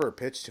had never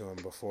pitched to him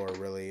before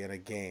really in a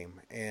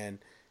game. And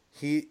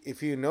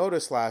if you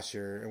notice last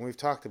year, and we've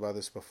talked about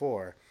this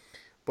before,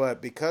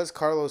 but because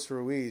Carlos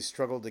Ruiz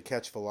struggled to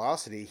catch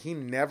velocity, he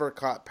never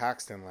caught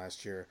Paxton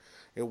last year.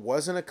 It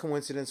wasn't a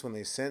coincidence when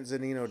they sent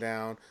Zunino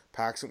down,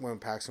 Paxton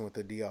with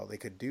the DL. They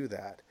could do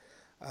that.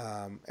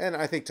 And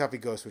I think Tuffy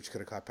Ghostwich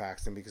could have caught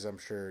Paxton because I'm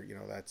sure,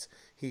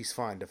 he's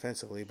fine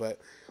defensively. But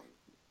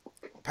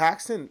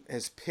Paxton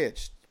has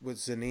pitched with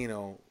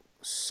Zunino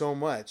so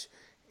much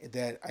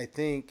that I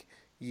think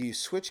you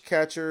switch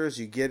catchers,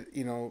 you get,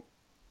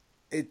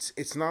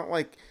 it's not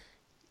like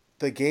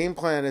the game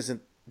plan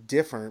isn't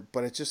different,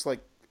 but it's just like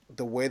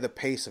the way the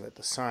pace of it,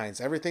 the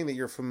signs, everything that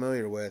you're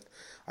familiar with.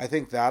 I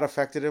think that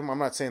affected him. I'm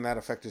not saying that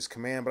affected his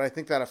command, but I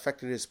think that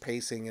affected his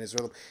pacing and his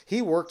rhythm.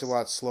 He worked a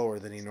lot slower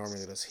than he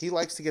normally does. He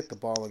likes to get the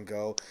ball and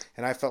go,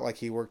 and I felt like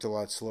he worked a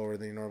lot slower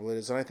than he normally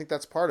does, and I think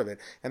that's part of it.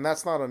 And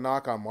that's not a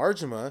knock on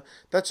Marjama.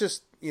 That's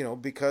just,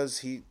 because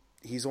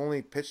he's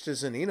only pitched to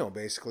Zunino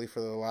basically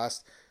for the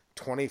last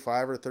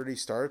 25 or 30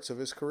 starts of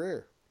his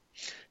career.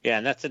 Yeah,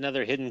 and that's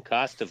another hidden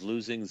cost of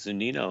losing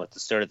Zunino at the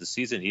start of the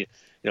season.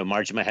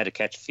 Marjama had to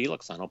catch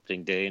Felix on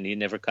opening day, and he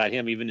never caught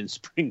him even in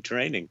spring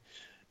training.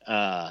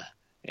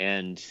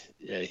 And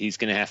he's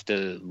going to have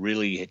to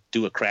really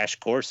do a crash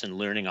course in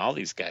learning all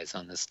these guys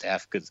on this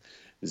staff because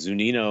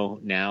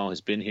Zunino now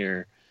has been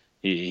here.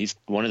 He's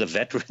one of the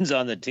veterans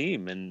on the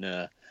team,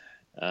 and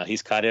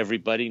he's caught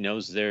everybody,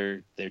 knows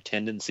their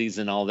tendencies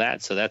and all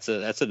that. So that's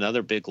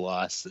another big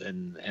loss,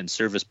 and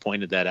Service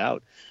pointed that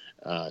out.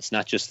 It's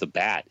not just the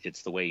bat;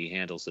 it's the way he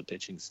handles the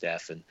pitching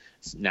staff. And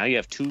now you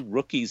have 2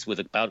 rookies with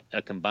about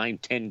a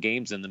combined 10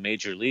 games in the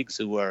major leagues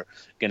who are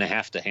going to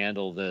have to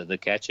handle the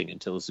catching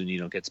until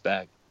Zunino gets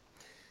back.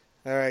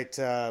 All right.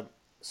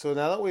 So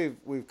now that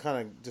we've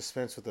kind of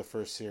dispensed with the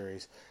first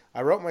series,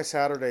 I wrote my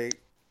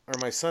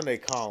Sunday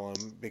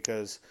column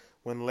because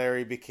when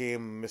Larry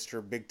became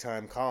Mr. Big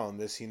Time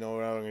Columnist,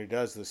 not only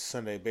does the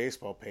Sunday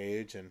baseball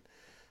page, and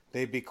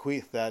they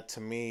bequeathed that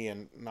to me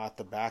and not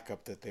the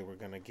backup that they were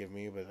going to give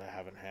me, but I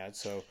haven't had.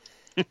 So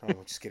I'm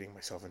just getting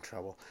myself in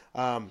trouble.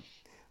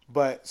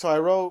 But so I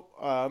wrote,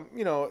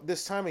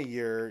 this time of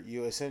year,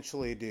 you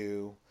essentially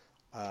do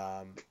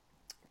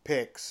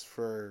picks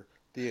for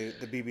the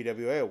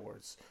BBWA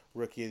awards,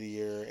 Rookie of the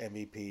Year,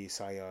 MVP,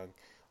 Cy Young.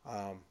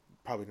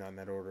 probably not in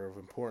that order of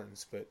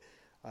importance, but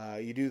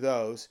you do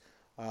those.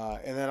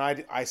 And then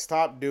I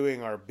stopped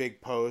doing our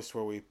big post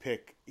where we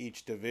pick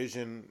each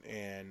division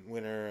and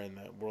winner and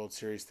the World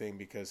Series thing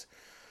because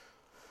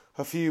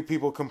a few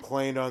people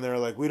complained on there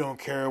like, we don't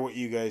care what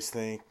you guys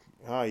think.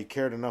 Oh, you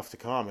cared enough to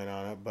comment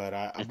on it,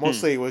 but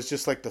mostly it was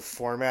just like the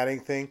formatting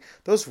thing.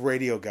 Those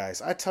radio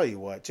guys, I tell you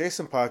what,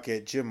 Jason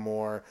Puckett, Jim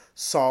Moore,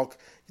 Salk,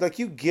 like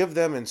you give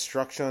them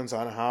instructions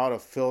on how to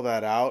fill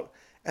that out,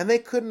 and they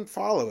couldn't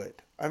follow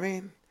it. I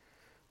mean,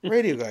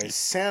 radio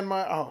guys,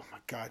 oh my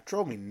God,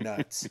 drove me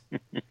nuts.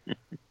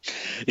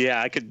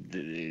 Yeah,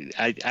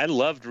 I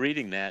loved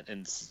reading that,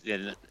 and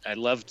I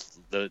loved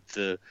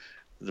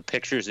the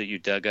pictures that you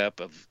dug up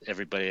of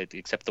everybody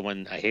except the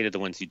one I hated, the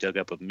ones you dug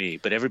up of me,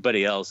 but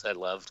everybody else I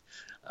loved.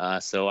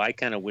 So I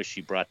kind of wish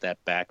you brought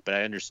that back, but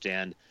I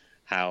understand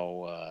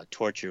how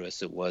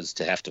torturous it was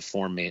to have to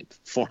format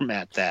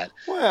that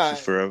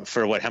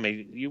for what, how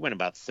many, you went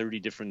about 30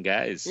 different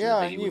guys.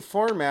 Yeah, you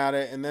format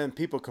it and then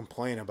people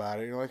complain about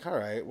it. You're like, all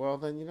right, well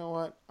then you know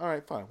what? All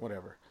right, fine,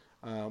 whatever.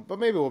 But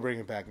maybe we'll bring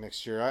it back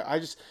next year.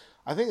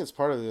 I think it's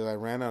part of it. I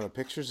ran out of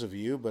pictures of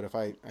you, but if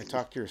I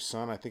talk to your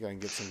son, I think I can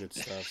get some good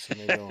stuff. So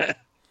maybe I'll...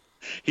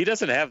 He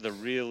doesn't have the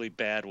really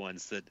bad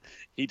ones that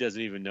he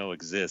doesn't even know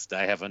exist.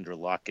 I have under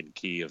lock and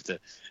key of the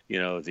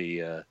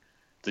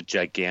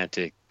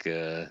gigantic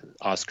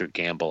Oscar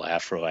Gamble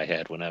afro I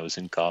had when I was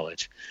in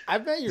college. I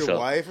bet your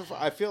wife,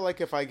 I feel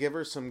like if I give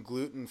her some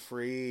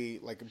gluten-free,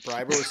 like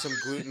bribe her with some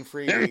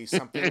gluten-free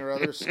something or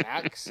other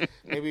snacks,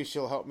 maybe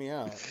she'll help me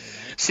out. You know?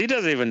 She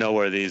doesn't even know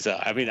where these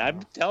are. I mean,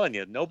 I'm telling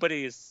you,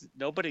 nobody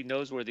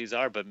knows where these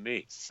are but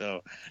me.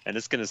 So, and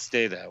it's going to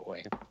stay that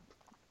way.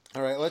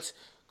 All right, let's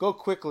go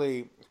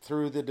quickly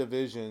through the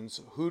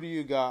divisions. Who do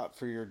you got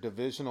for your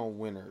divisional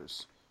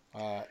winners?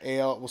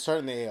 AL. We'll start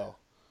in the AL.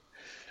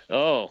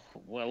 Oh,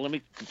 well,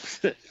 I'm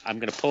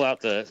going to pull out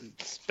the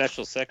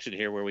special section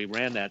here where we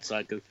ran that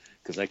side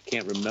because I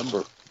can't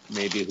remember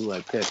maybe who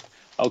I picked.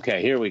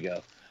 Okay, here we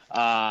go.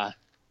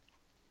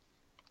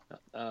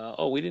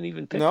 We didn't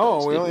even pick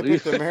those, we only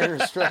picked the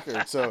Mariners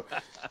record, so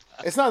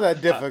it's not that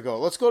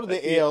difficult. Let's go to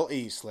the AL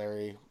East,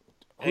 Larry.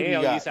 Who do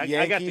you got? East,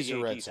 I got the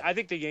Yankees. I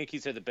think the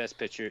Yankees are the best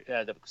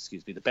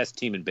the best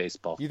team in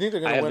baseball. You think they're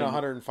going to win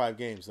 105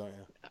 games, don't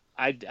you?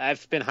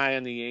 I've been high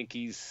on the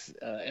Yankees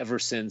ever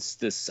since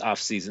this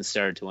offseason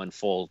started to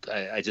unfold.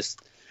 I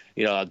just,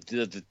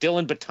 the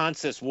Dylan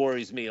Betances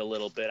worries me a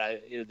little bit.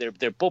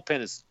 Their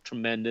bullpen is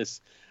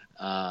tremendous,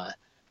 but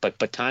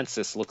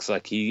Betances looks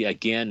like he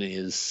again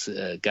is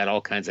got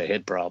all kinds of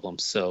head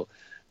problems. So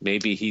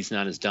maybe he's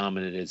not as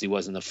dominant as he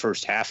was in the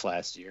first half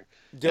last year.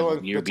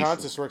 Dylan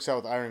Betances works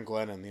out with Aaron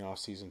Glenn in the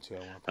offseason too.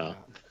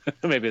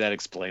 Maybe that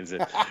explains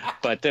it.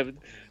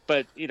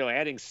 But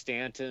adding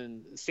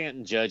Stanton,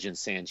 Judge, and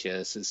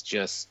Sanchez is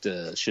just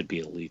should be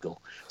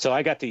illegal. So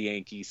I got the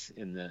Yankees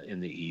in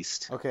the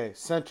East. Okay,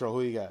 Central.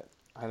 Who you got?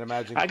 I'd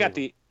imagine. I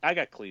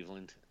got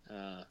Cleveland.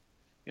 The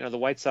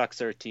White Sox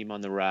are a team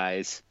on the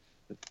rise.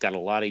 It's got a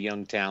lot of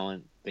young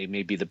talent. They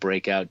may be the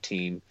breakout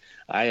team.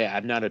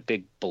 I'm not a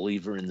big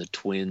believer in the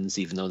Twins,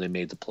 even though they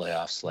made the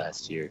playoffs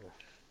last year.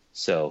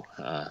 So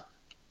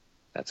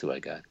that's who I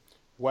got.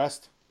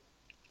 West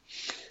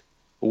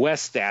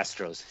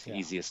Astros,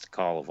 easiest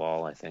call of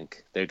all, I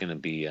think. They're going to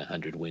be a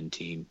 100-win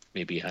team,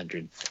 maybe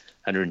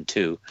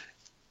 102.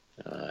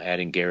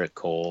 Adding Garrett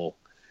Cole.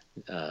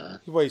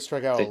 He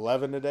struck out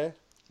 11 today?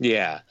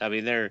 Yeah. I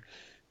mean,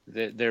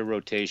 their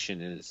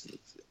rotation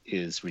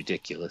is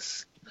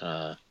ridiculous.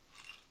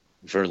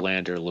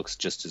 Verlander looks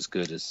just as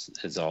good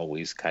as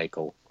always.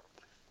 Keuchel.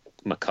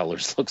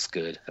 McCullers looks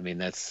good. I mean,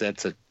 that's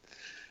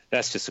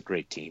just a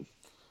great team.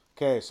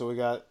 Okay, so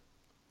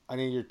I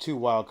need your two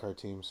wild card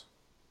teams.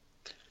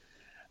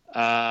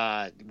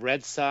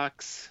 Red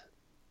Sox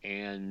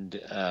and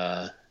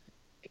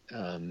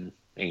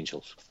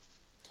Angels.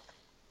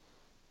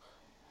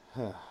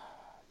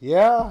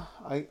 Yeah,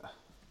 I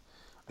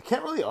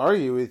can't really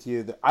argue with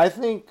you. I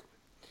think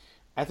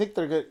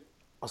they're good.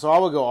 So I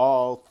will go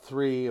all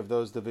three of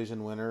those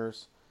division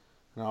winners,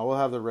 and I will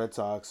have the Red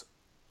Sox.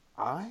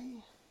 I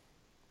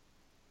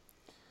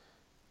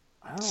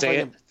don't say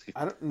it.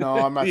 I don't. No,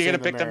 I'm not saying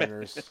the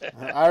Mariners.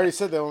 I already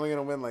said they're only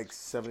going to win like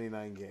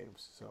 79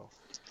 games. So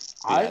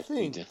yeah, I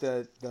think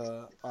that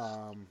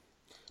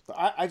but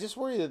I just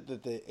worry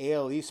that the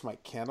AL East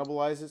might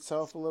cannibalize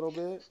itself a little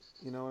bit.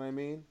 You know what I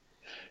mean?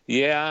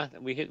 Yeah,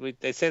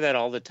 they say that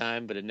all the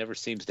time, but it never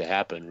seems to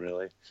happen,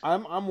 really.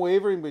 I'm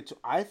wavering between.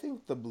 I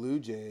think the Blue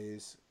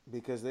Jays,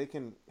 because they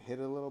can hit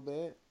a little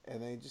bit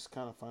and they just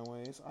kind of find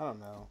ways. I don't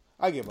know.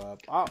 I give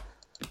up. I'm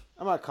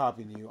not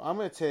copying you. I'm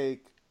going to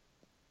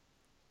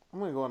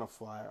go on a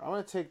flyer. I'm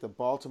going to take the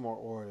Baltimore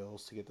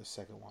Orioles to get the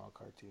second wild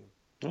card team.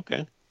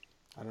 Okay.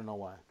 I don't know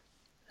why.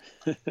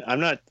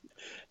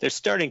 Their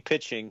starting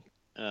pitching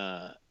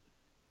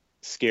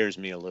scares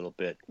me a little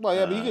bit. Well,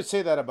 yeah, but you could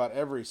say that about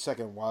every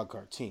second wild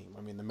card team.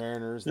 I mean, the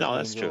Mariners, the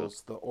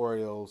Angels, the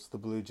Orioles, the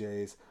Blue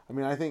Jays. I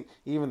mean, I think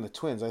even the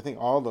Twins, I think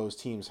all those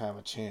teams have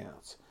a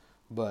chance.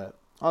 But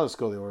I'll just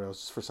go the Orioles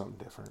just for something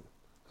different.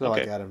 Because I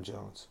like Adam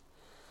Jones.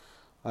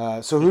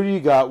 So who do you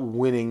got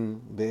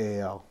winning the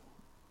AL?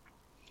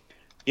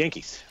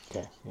 Yankees.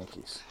 Okay,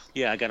 Yankees.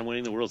 Yeah, I got them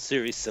winning the World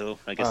Series, so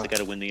I guess I got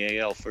to win the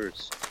AL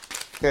first.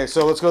 Okay,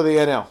 so let's go to the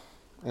NL.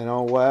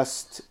 NL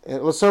West.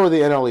 Let's start with the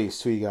NL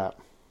East. Who you got?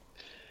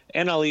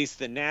 NL East,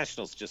 the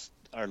Nationals just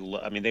are.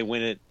 I mean, they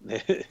win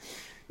it.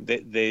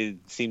 they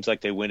seems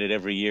like they win it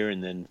every year,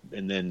 and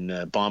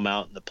then bomb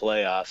out in the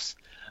playoffs.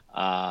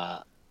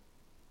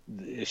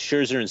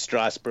 Scherzer and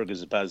Strasburg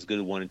is about as good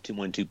a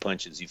 1-2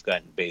 punch as you've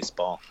got in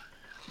baseball.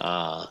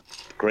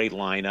 Great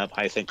lineup.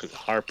 I think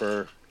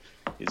Harper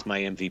is my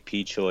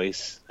MVP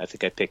choice. I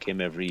think I pick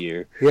him every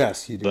year.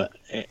 Yes, you do.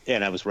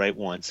 And I was right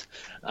once.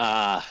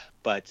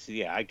 But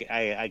yeah,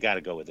 I got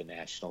to go with the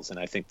Nationals, and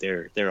I think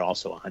they're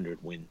also a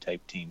 100-win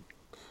type team.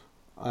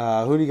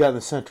 Who do you got in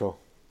the Central?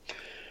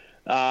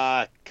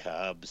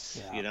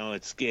 Cubs. Yeah. You know,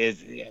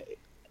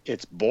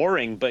 it's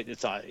boring, but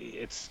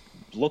it's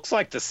looks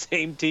like the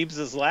same teams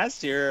as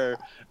last year are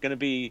going to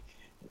be.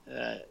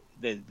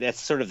 That's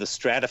sort of the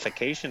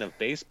stratification of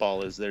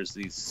baseball. Is there's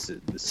these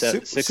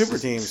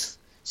six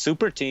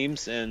super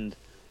teams, and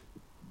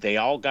they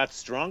all got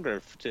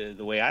stronger to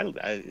the way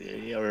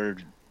or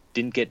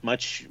didn't get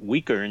much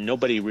weaker, and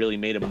nobody really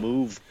made a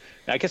move.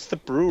 I guess the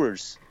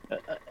Brewers,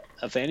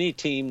 of any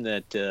team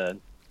that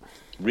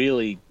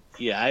really,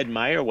 I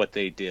admire what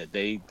they did.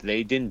 They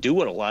didn't do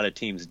what a lot of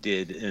teams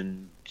did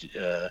and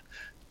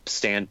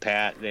stand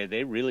pat.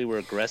 They really were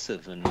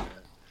aggressive, and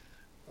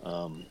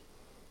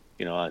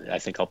I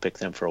think I'll pick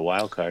them for a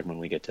wild card when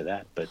we get to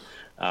that. But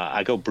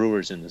I go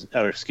Cubs in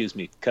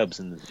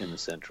the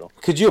Central.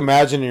 Could you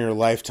imagine in your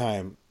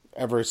lifetime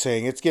ever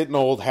saying it's getting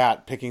old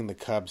hat picking the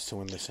Cubs to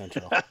win the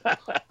Central?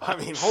 I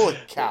mean, holy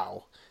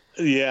cow!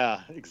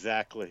 Yeah,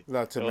 exactly.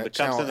 The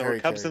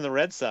Cubs and the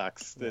Red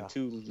Sox, the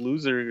two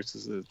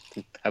losers,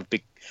 have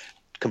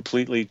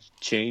completely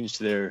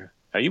changed their.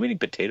 Are you eating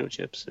potato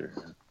chips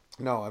or?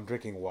 No, I'm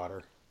drinking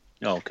water.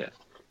 Oh, okay.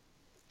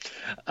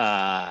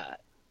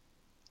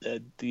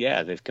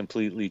 They've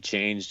completely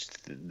changed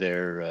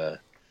their,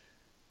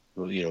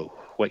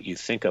 what you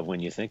think of when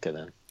you think of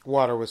them.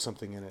 Water with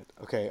something in it.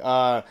 Okay.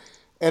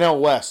 NL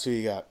West, who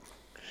you got?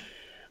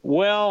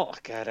 Well,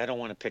 God, I don't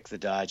want to pick the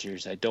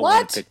Dodgers. I don't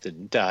want to pick the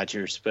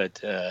Dodgers,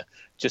 but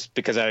just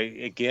because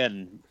I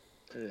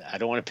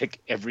don't want to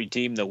pick every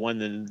team that won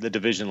the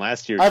division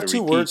last year. I have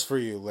two words for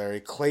you,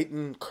 Larry.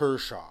 Clayton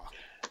Kershaw.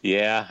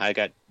 Yeah, I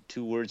got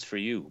two words for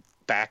you.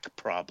 Back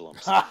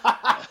problems.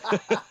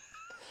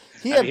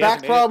 He had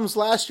back problems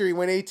last year. He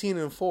went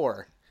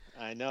 18-4.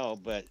 I know,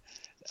 but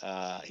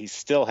he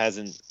still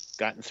hasn't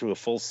gotten through a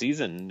full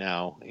season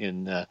now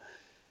in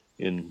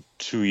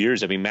 2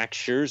 years. I mean, Max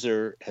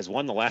Scherzer has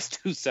won the last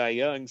two Cy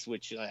Youngs,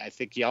 which I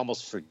think you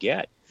almost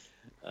forget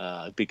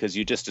because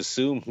you just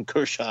assume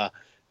Kershaw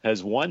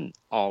has won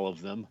all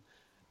of them,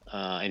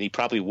 and he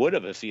probably would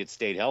have if he had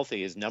stayed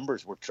healthy. His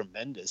numbers were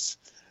tremendous,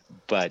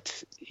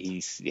 but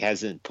he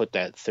hasn't put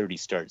that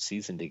 30-start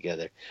season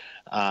together.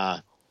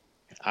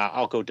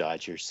 I'll go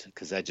Dodgers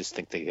because I just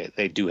think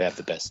they do have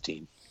the best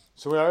team.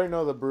 So we already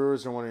know the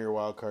Brewers are one of your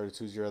wild cards.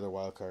 Who's your other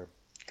wild card?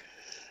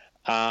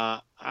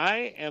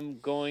 I am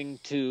going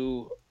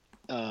to,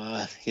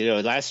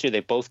 last year they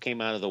both came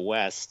out of the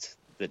West,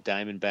 the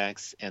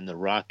Diamondbacks and the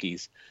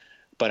Rockies,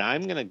 but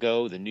I'm going to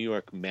go the New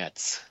York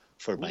Mets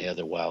for my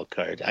other wild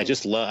card. I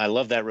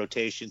love that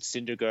rotation.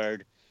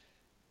 Syndergaard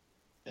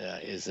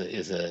is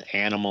an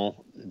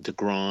animal.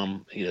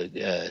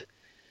 DeGrom,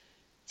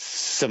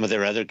 some of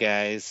their other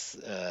guys.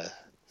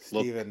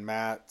 Steven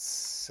Matz,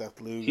 Seth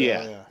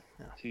Lugo.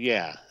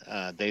 Yeah.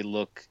 They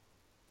look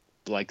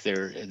like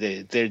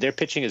their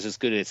pitching is as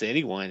good as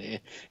anyone.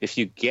 If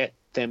you get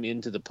them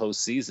into the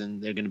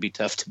postseason, they're going to be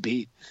tough to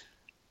beat.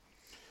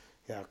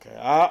 Yeah, okay.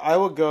 I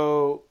would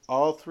go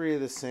all three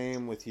of the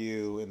same with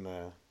you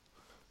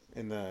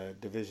in the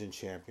division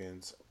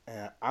champions.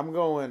 I'm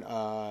going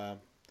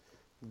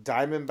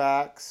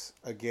Diamondbacks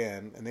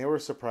again, and they were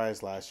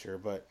surprised last year,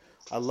 but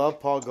I love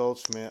Paul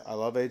Goldschmidt. I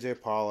love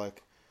AJ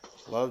Pollock.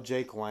 Love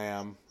Jake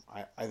Lamb.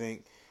 I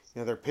think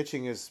their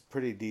pitching is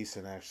pretty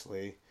decent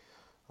actually.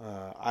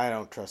 I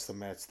don't trust the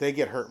Mets. They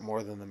get hurt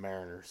more than the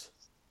Mariners.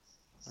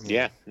 I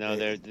mean,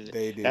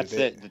 they do. That's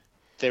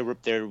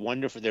they're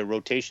wonderful. Their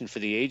rotation for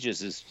the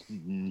ages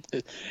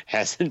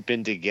hasn't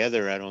been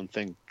together. I don't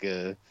think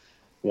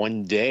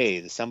one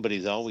day.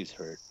 Somebody's always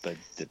hurt, but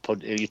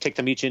you take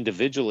them each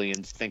individually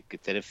and think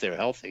that if they're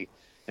healthy,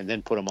 and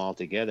then put them all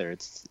together,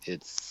 it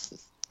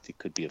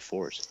could be a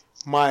force.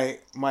 My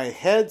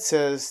head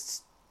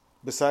says,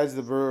 besides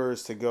the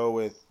Brewers, to go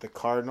with the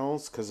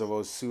Cardinals because of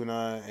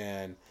Osuna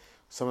and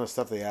some of the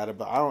stuff they added,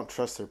 but I don't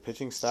trust their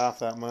pitching staff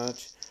that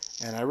much,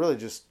 and I really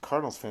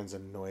Cardinals fans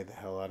annoy the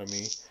hell out of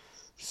me.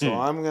 So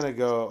I'm going to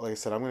go, like I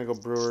said, I'm going to go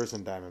Brewers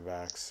and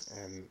Diamondbacks.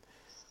 And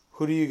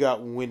who do you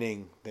got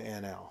winning the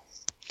NL?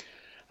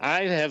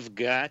 I have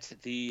got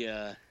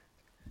the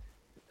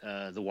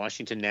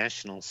Washington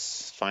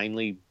Nationals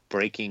finally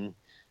breaking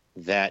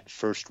that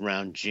first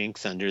round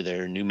jinx under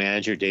their new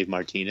manager, Dave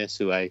Martinez,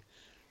 who I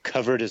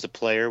covered as a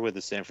player with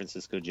the San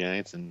Francisco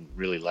Giants and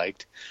really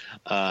liked.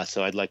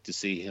 So I'd like to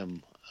see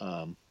him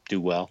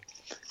do well.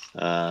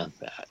 Uh,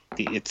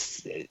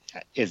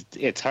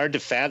 it's hard to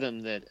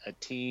fathom that a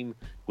team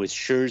with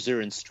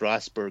Scherzer and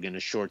Strasburg in a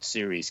short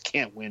series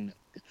can't win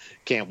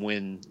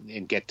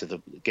and get to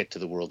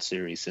the World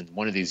Series. And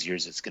one of these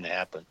years, it's going to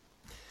happen.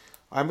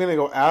 I'm going to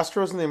go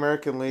Astros in the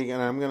American League,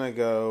 and I'm going to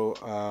go.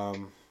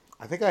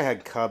 I think I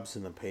had Cubs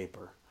in the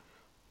paper,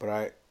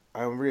 but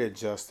I'm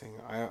readjusting.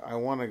 I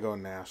want to go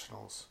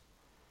Nationals.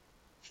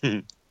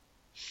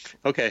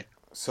 Okay.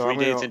 So 3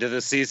 days into the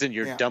season,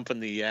 you're yeah.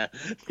 dumping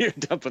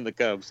the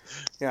Cubs.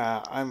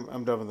 Yeah,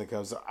 I'm dumping the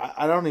Cubs.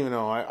 I don't even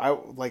know.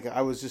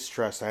 I was just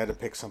stressed. I had to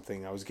pick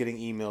something. I was getting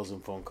emails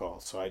and phone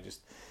calls, so I just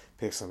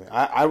picked something.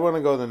 I want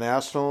to go the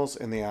Nationals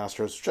and the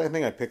Astros, which I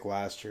think I picked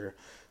last year.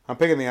 I'm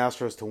picking the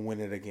Astros to win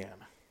it again.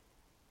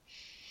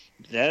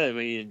 Yeah, I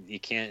mean, you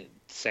can't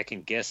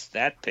second guess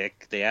that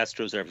pick. The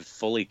Astros are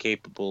fully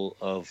capable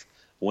of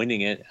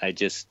winning it. I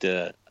just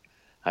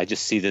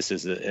see this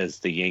as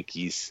the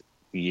Yankees'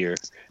 year.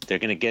 They're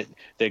gonna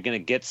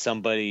get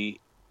somebody.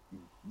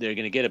 They're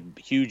gonna get a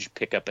huge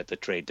pickup at the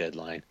trade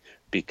deadline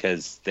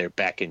because they're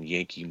back in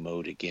Yankee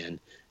mode again,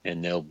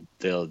 and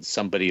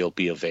somebody will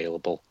be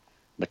available,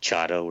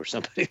 Machado or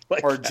somebody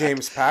like or that.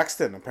 James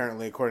Paxton,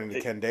 apparently, according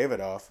to Ken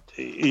Davidoff.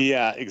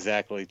 Yeah,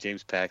 exactly,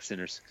 James Paxton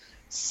or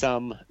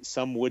some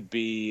would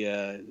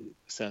be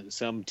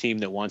some team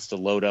that wants to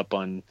load up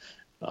on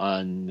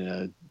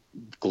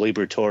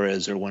Gleyber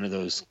Torres or one of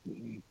those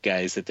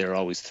guys that they're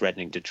always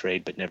threatening to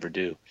trade but never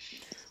do.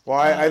 Well,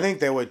 I think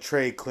they would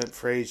trade Clint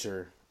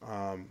Frazier,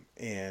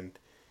 and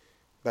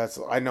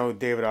I know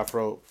Davidoff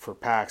wrote for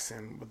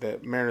Paxton, but the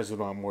Mariners would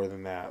want more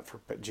than that for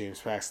James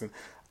Paxton.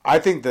 I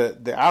think the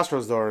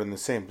Astros, though, are in the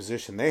same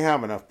position. They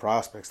have enough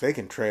prospects. They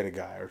can trade a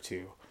guy or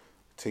two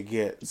to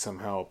get some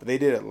help. They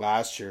did it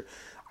last year.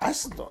 I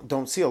just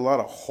don't see a lot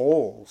of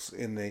holes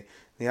in the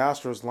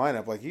Astros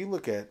lineup. Like, you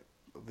look at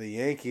the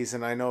Yankees,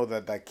 and I know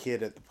that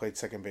kid that played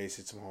second base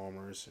hit some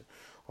homers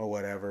or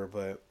whatever,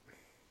 but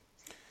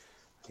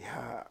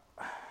yeah,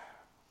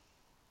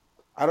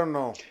 I don't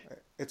know.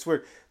 It's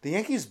weird. The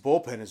Yankees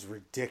bullpen is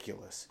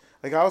ridiculous.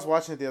 Like, I was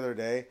watching it the other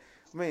day.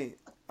 I mean,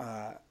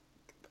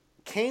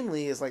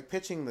 Canely is like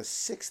pitching the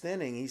 6th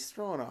inning. He's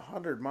throwing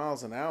 100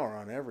 miles an hour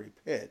on every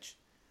pitch.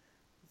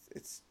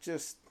 It's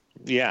just...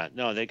 Yeah,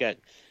 no,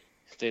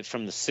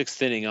 from the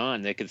 6th inning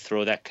on, they could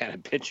throw that kind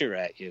of pitcher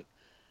at you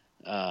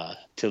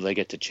till they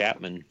get to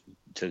Chapman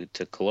to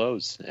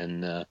close.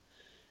 And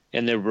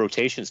their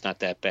rotation's not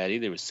that bad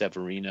either with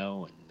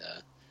Severino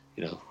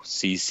and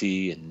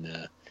CC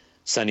and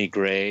Sonny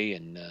Gray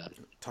and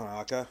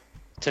Tanaka.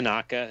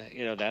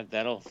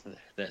 That'll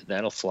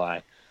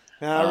fly.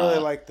 Man, I really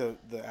like the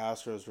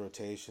Astros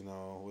rotation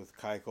though with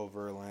Keuchel,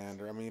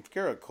 Verlander. I mean, if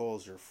Garrett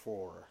Cole's your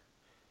 4,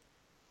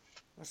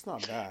 that's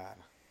not bad.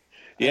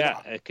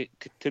 Yeah, it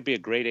could be a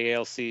great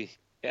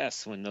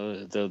ALCS when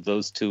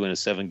those two in a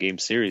 7-game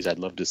series. I'd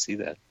love to see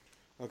that.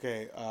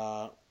 Okay,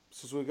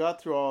 since we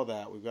got through all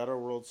that, we've got our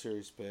World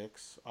Series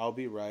picks. I'll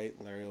be right,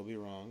 Larry will be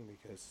wrong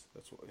because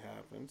that's what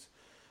happens.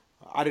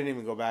 I didn't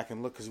even go back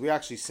and look because we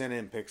actually sent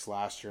in picks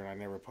last year and I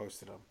never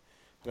posted them.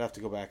 I'd have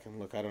to go back and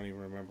look. I don't even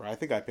remember. I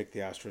think I picked the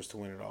Astros to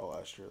win it all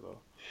last year, though.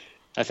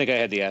 I think I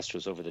had the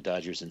Astros over the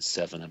Dodgers in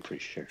 7. I'm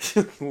pretty sure.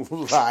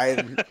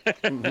 Lied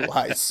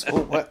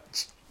so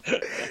much.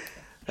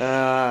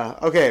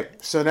 Okay,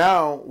 so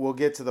now we'll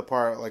get to the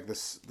part like the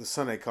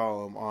Sunday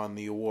column on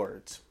the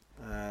awards.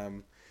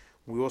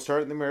 We will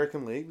start in the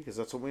American League because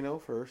that's what we know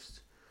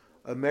first.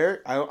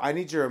 I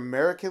need your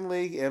American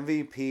League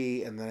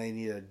MVP, and then I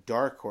need a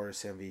dark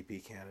horse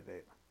MVP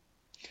candidate.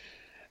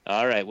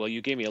 All right. Well,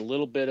 you gave me a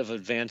little bit of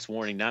advance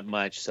warning, not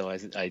much, so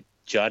I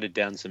jotted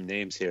down some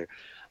names here.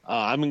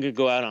 I'm going to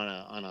go out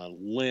on a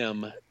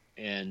limb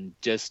and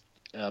just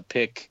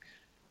pick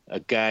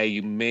a guy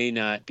you may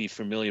not be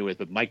familiar with,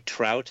 but Mike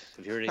Trout.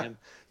 Have you heard of him?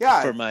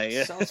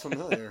 Yeah, sounds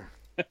familiar.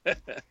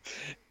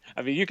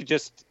 I mean, you could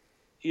just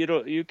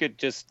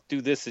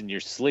do this in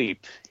your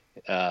sleep.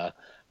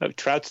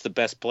 Trout's the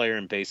best player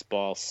in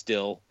baseball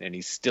still, and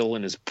he's still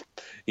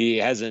he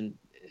hasn't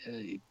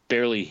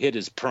barely hit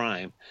his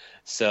prime.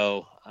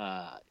 So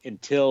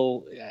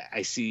until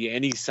I see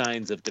any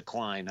signs of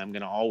decline, I'm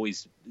going to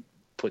always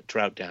put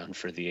Trout down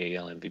for the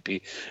AL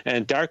MVP.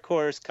 And dark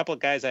horse, a couple of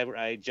guys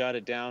I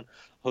jotted down.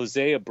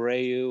 Jose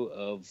Abreu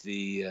of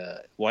the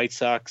White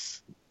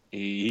Sox.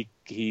 He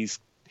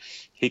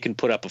can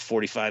put up a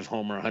 45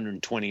 homer,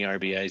 120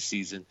 RBI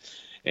season.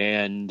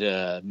 And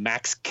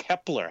Max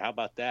Kepler, how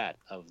about that,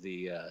 of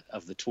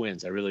the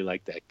Twins? I really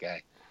like that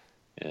guy.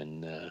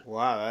 And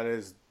wow, that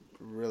is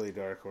really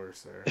dark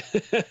horse there.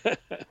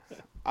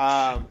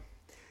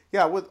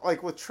 Yeah,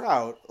 with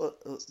Trout,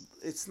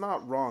 it's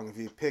not wrong if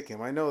you pick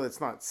him. I know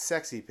it's not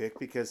sexy pick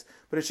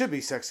but it should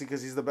be sexy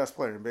because he's the best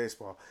player in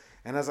baseball.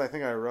 And as I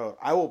think I wrote,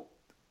 I will,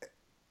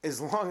 as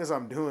long as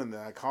I'm doing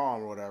that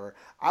column or whatever,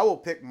 I will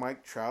pick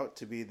Mike Trout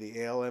to be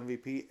the AL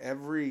MVP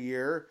every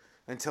year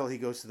until he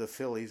goes to the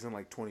Phillies in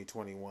like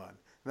 2021. And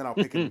then I'll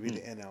pick him to be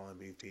the NL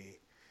MVP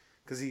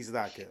because he's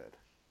that good.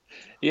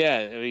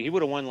 Yeah, I mean, he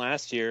would have won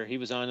last year. He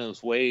was on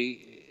his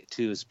way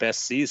to his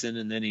best season,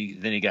 and then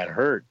he got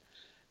hurt.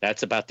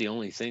 That's about the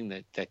only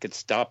thing that could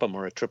stop him,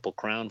 or a triple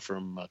crown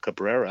from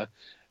Cabrera.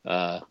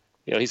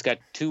 He's got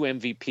 2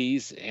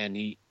 MVPs, and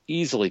he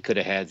easily could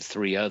have had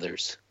 3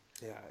 others.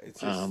 Yeah,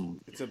 it's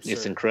absurd.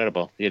 It's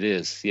incredible. It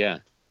is, yeah.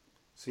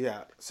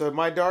 So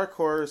my dark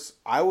horse,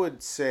 I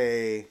would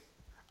say,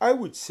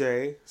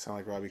 sound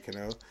like Robbie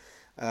Cano.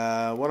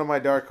 One of my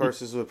dark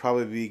horses would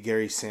probably be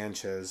Gary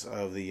Sanchez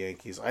of the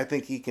Yankees. I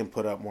think he can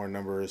put up more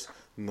numbers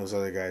than those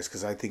other guys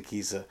because I think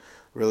he's a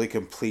really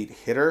complete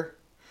hitter.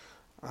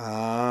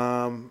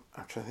 I'm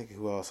trying to think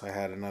who else. I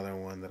had another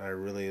one that I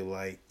really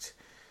liked.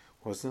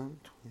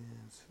 Wasn't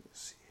Twins?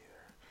 Let's see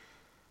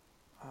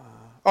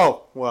here.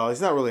 He's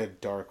not really a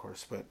dark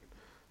horse, but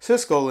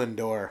Cisco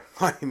Lindor.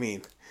 I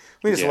mean,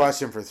 we just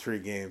watched him for 3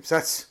 games.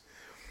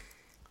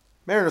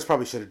 Mariners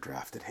probably should have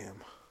drafted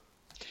him.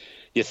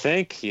 You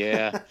think?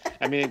 Yeah.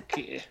 I mean,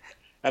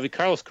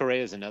 Carlos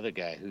Correa is another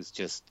guy who's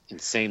just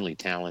insanely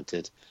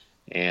talented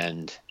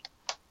and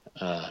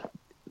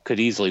could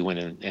easily win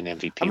an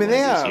MVP one of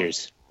these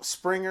years.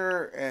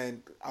 Springer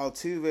and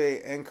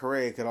Altuve and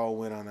Correa could all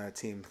win on that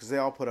team because they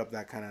all put up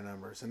that kind of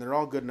numbers, and they're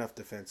all good enough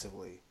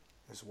defensively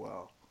as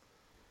well.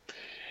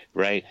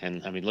 Right,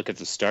 and I mean, look at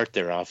the start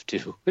they're off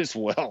to as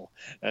well.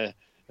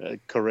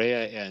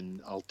 Correa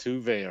and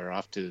Altuve are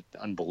off to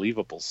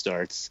unbelievable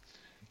starts.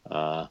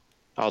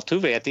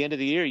 Altuve at the end of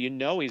the year,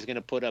 he's going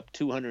to put up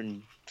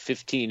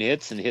 215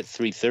 hits and hit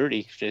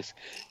 330.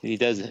 He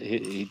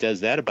does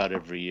that about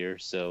every year,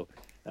 so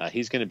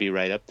he's going to be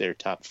right up there,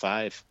 top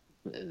 5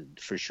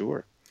 for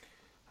sure.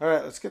 All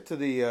right, let's get to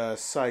the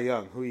Cy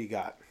Young. Who you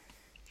got?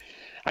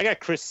 I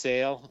got Chris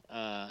Sale.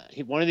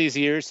 One of these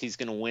years, he's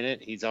going to win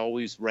it. He's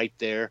always right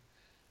there.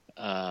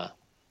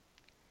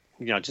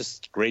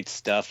 Just great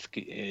stuff.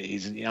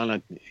 He's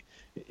on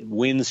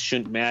wins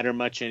shouldn't matter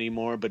much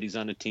anymore, but he's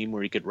on a team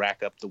where he could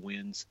rack up the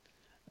wins.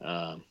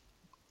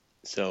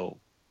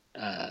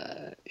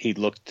 He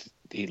looked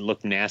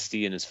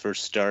nasty in his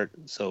first start,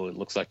 so it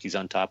looks like he's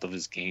on top of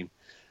his game.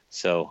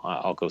 So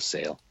I'll go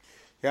Sale.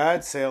 Yeah, I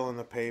had Sale in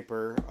the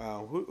paper.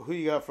 Who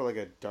you got for like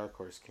a dark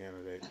horse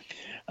candidate?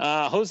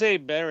 Jose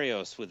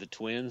Barrios with the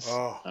Twins.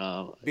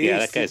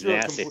 That guy's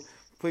nasty.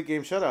 Complete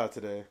game shutout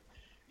today.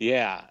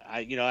 Yeah,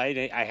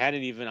 I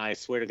hadn't even. I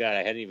swear to God,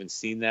 I hadn't even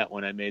seen that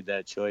when I made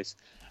that choice.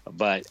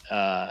 But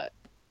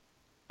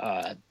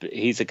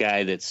he's a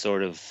guy that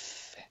sort of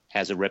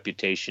has a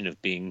reputation of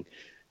being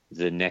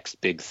the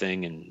next big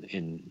thing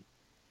in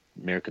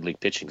American League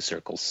pitching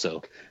circles.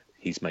 So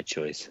he's my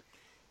choice.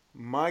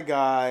 My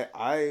guy,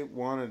 I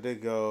wanted to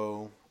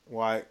go.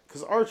 Why?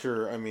 Because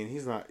Archer, I mean,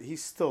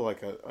 he's still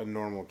like a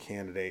normal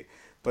candidate.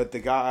 But the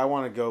guy I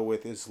want to go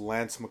with is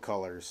Lance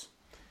McCullers.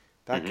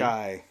 That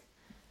guy,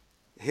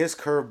 his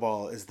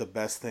curveball is the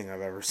best thing I've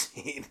ever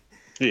seen.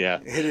 Yeah.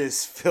 It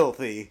is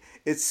filthy.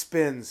 It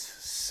spins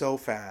so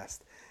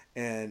fast.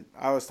 And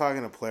I was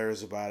talking to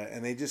players about it,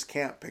 and they just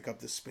can't pick up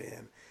the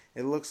spin.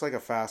 It looks like a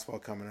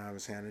fastball coming out of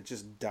his hand. It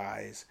just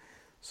dies.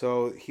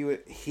 So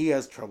he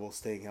has trouble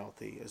staying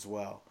healthy as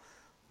well.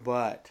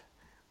 But,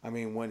 I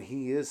mean, when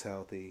he is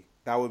healthy,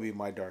 that would be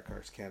my dark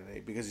horse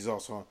candidate because he's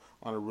also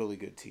on a really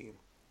good team.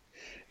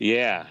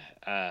 Yeah,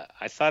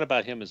 I thought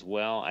about him as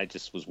well. I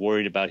just was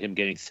worried about him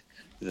getting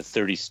the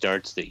 30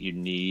 starts that you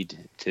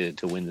need to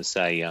win the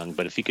Cy Young.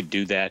 But if he could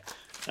do that,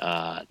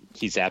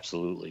 he's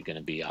absolutely going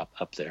to be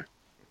up there.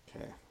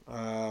 Okay.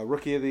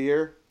 Rookie of the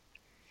year?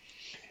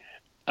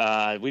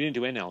 We didn't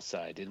do NL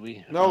side, did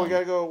we? No, we got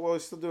to go. Well, we're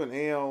still doing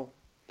AL.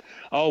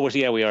 Oh, well,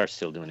 yeah, we are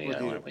still doing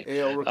AL, aren't we?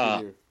 AL Rookie of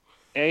the Year.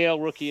 AL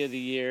Rookie of the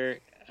Year.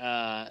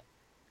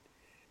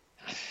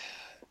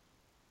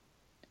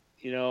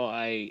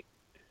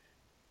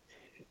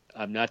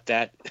 I'm not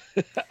that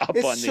up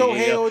it's on the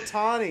Shohei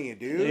Ohtani,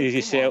 dude.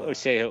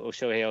 Shohei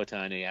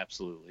Ohtani,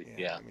 absolutely.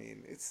 Yeah. I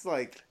mean, it's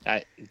like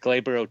I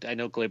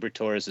know Gleyber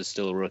Torres is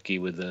still a rookie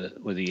with the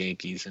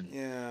Yankees,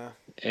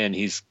 and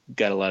he's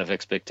got a lot of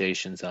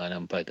expectations on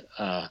him. But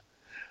I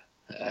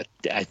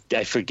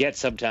forget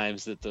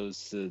sometimes that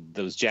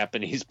those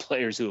Japanese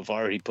players who have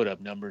already put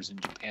up numbers in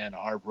Japan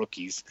are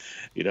rookies.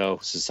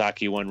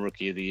 Sasaki won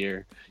Rookie of the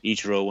Year,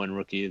 Ichiro won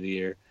Rookie of the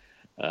Year.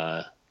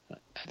 I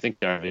think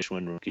Darvish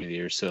won Rookie of the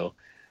Year. So,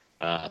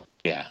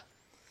 Shohei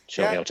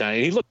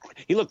Ohtani.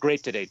 He looked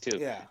great today too.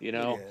 Yeah,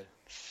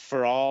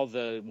 for all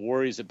the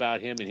worries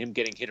about him and him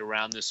getting hit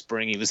around this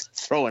spring, he was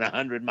throwing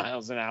 100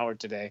 miles an hour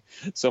today.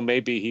 So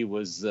maybe he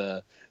was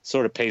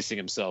sort of pacing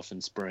himself in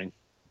spring.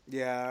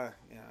 Yeah,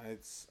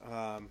 it's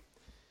I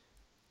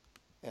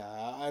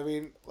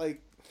mean,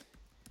 like,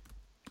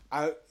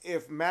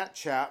 if Matt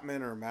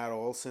Chapman or Matt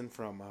Olson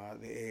from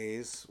the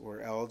A's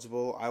were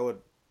eligible, I would,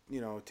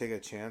 take a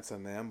chance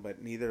on them,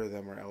 but neither of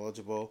them are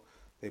eligible.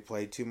 They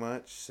played too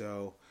much,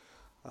 so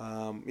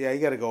you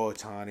got to go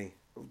Ohtani.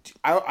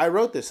 I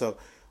wrote this up.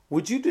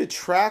 Would you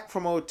detract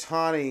from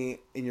Ohtani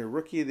in your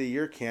Rookie of the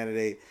Year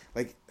candidate?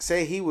 Like,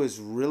 say he was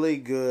really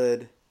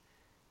good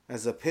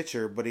as a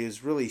pitcher, but he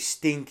was really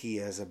stinky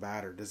as a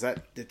batter. Does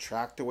that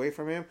detract away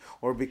from him?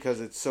 Or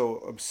because it's so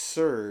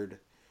absurd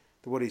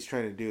what he's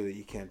trying to do that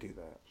you can't do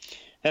that?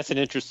 That's an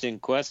interesting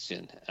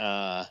question.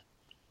 I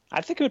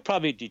think it would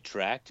probably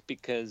detract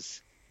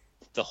because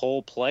the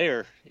whole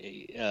player.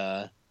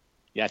 Yeah,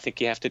 I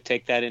think you have to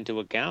take that into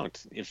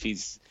account. If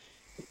he's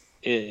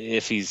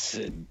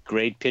a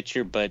great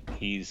pitcher, but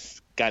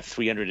he's got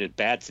 300 at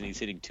bats and he's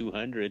hitting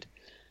 200,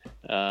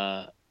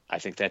 I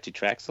think that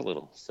detracts a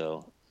little.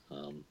 So,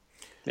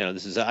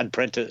 this is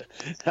unprecedented.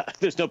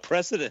 There's no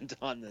precedent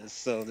on this,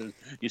 so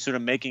you're sort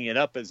of making it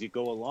up as you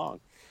go along.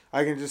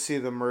 I can just see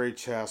the Murray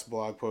Chass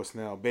blog post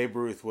now. Babe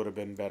Ruth would have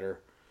been better.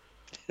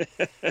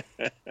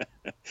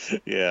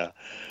 Yeah,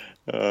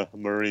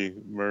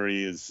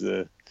 Murray is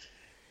the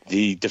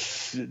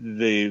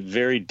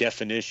very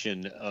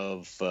definition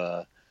of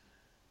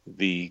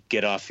the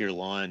get off your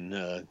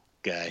lawn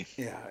guy.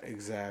 Yeah,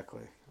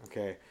 exactly.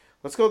 Okay,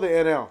 let's go to the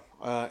NL.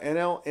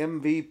 NL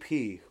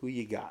MVP. Who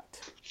you got?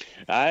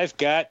 I've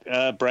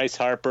got Bryce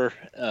Harper.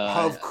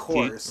 Of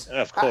course.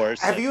 Of course.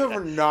 Have you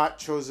ever not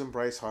chosen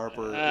Bryce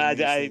Harper?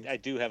 I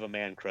do have a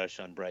man crush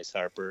on Bryce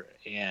Harper,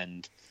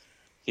 and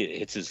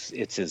it's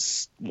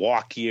his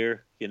walk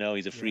year.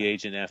 He's a free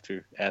agent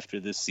after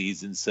this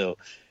season, so.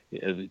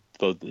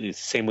 Both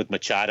same with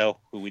Machado,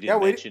 who we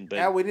didn't mention,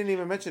 but we didn't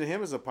even mention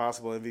him as a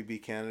possible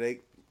MVP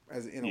candidate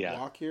as in a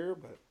walk here,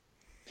 but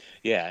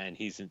and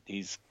his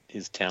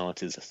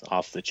talent is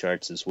off the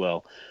charts as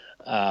well.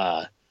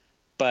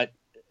 But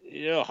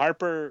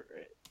Harper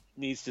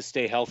needs to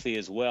stay healthy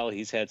as well.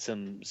 He's had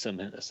some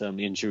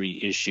injury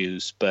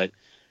issues, but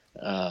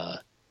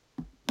I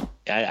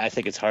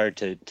think it's hard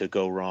to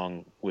go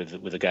wrong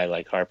with a guy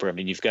like Harper. I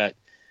mean, you've got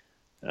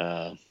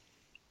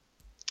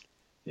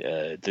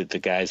the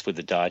guys with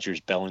the Dodgers,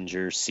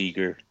 Bellinger,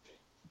 Seager,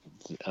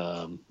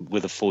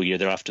 with a full year.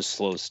 They're off to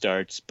slow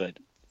starts, but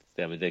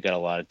they got a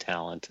lot of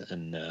talent,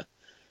 and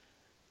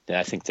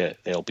I think that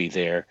they'll be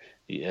there.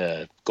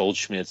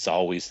 Goldschmidt's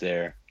always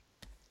there.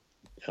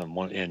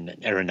 And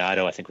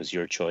Arenado, I think, was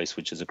your choice,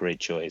 which is a great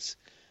choice.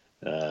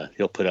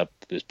 He'll put up,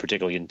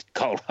 particularly in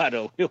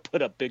Colorado, he'll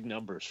put up big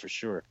numbers for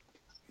sure.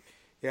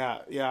 Yeah,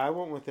 I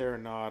went with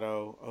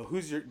Arenado.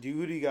 Who do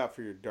you got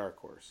for your dark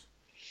horse?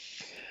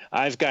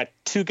 I've got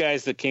two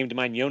guys that came to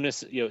mind.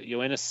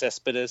 Yoenis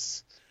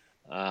Cespedes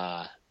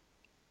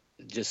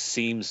just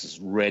seems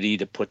ready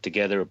to put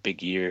together a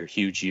big year,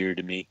 huge year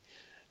to me.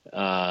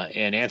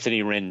 And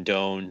Anthony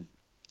Rendon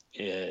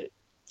in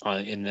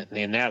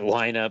that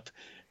lineup,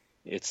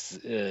 it's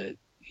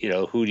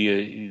who do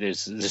you?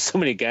 There's so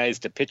many guys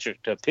to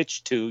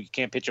pitch to. You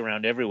can't pitch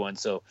around everyone.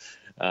 So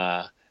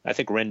I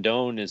think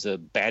Rendon is a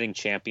batting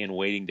champion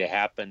waiting to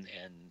happen,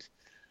 and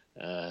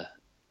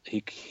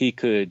he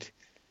could.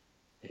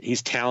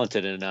 He's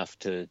talented enough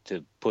to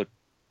put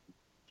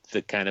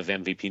the kind of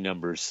MVP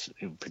numbers,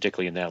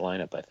 particularly in that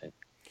lineup, I think.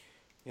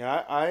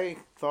 Yeah, I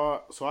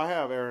thought so. I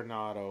have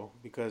Arenado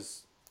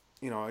because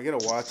I get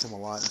to watch him a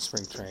lot in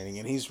spring training,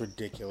 and he's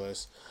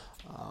ridiculous.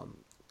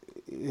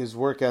 His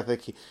work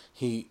ethic,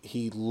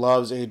 he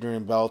loves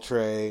Adrian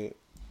Beltre,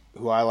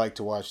 who I like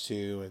to watch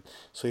too, and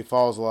so he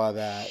follows a lot of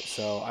that.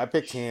 So I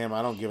picked him.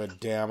 I don't give a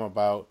damn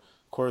about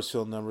Coors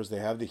Field numbers. They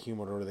have the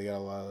humidor. They got a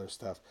lot of other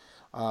stuff.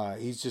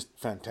 He's just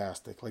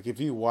fantastic. Like, if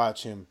you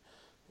watch him,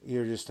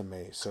 you're just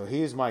amazed. So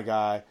he's my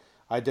guy.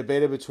 I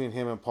debated between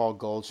him and Paul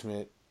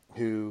Goldschmidt,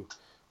 who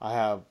I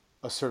have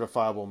a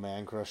certifiable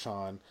man crush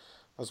on,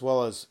 as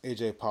well as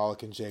A.J.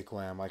 Pollock and Jake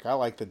Lamb. Like, I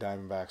like the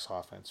Diamondbacks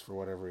offense for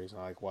whatever reason.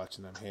 I like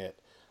watching them hit.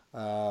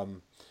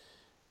 And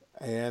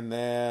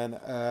then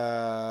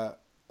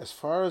as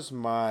far as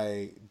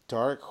my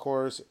dark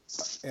horse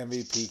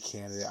MVP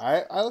candidate,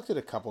 I looked at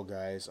a couple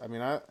guys. I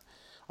mean,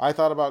 I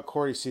thought about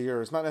Corey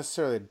Seager. It's not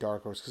necessarily a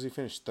dark horse because he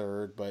finished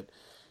third, but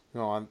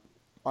on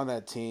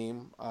that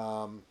team.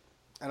 And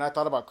I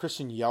thought about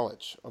Christian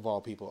Yelich of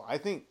all people. I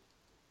think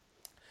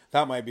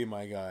that might be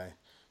my guy,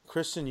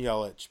 Christian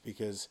Yelich,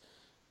 because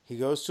he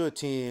goes to a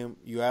team.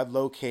 You add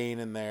Locaine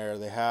in there.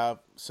 They have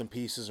some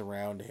pieces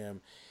around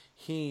him.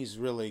 He's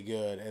really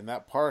good, and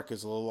that park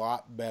is a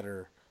lot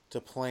better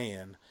to play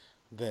in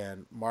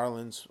than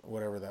Marlins,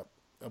 whatever that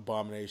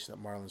abomination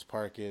that Marlins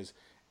Park is,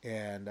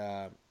 and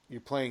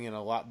you're playing in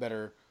a lot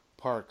better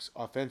parks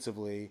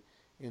offensively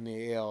in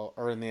the AL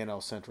or in the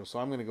NL Central. So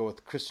I'm going to go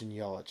with Christian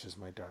Yelich as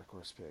my dark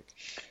horse pick.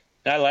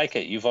 I like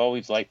it. You've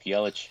always liked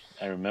Yelich.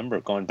 I remember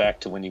going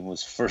back to when he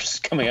was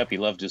first coming up. He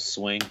loved his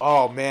swing.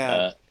 Oh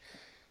man,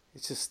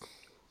 it's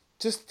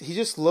he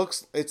just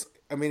looks.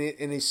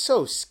 And he's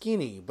so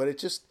skinny,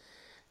 but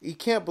you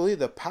can't believe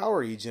the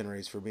power he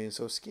generates for being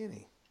so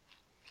skinny.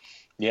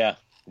 Yeah.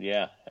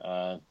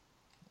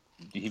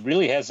 He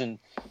really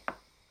hasn't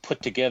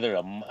put together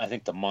I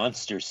think the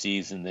monster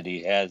season that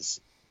he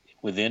has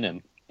within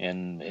him,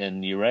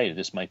 and you're right.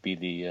 This might be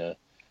the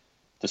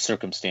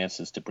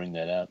circumstances to bring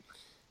that out.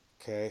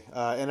 Okay,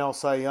 NL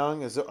Cy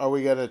Young, are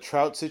we got a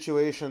Trout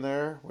situation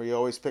there where you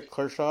always pick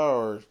Kershaw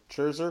or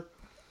Scherzer?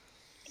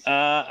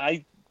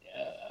 I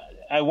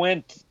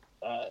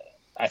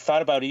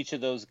thought about each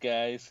of those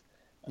guys.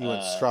 You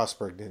went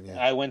Strasburg, didn't you?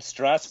 I went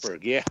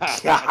Strasburg. Yeah.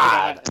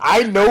 God,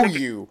 I know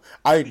you.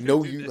 I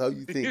know you how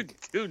you think. You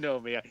do know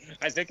me.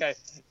 I think I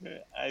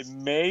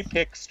may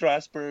pick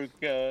Strasburg.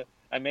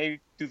 I may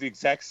do the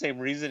exact same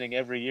reasoning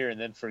every year and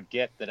then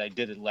forget that I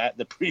did it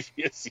the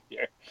previous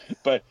year.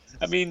 But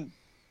I mean,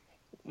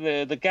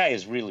 the guy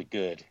is really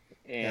good,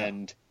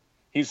 and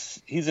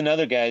he's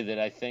another guy that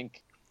I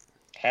think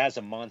has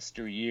a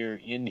monster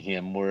year in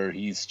him where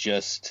he's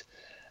just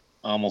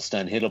almost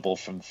unhittable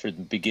from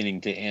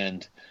beginning to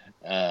end.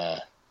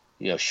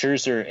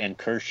 Scherzer and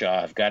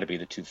Kershaw have got to be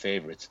the two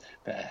favorites.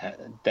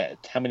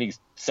 How many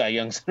Cy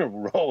Youngs in a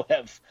row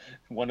have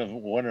one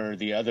or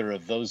the other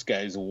of those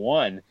guys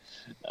won?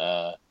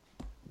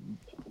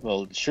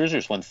 Well,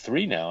 Scherzer's won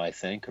 3 now, I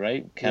think,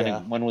 right?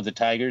 Counting one with the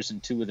Tigers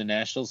and 2 with the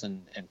Nationals,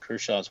 and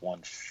Kershaw's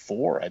won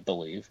 4, I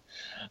believe,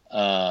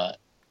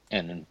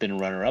 and been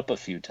runner-up a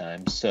few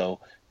times. So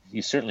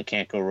you certainly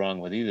can't go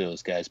wrong with either of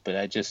those guys. But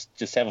I just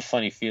have a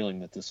funny feeling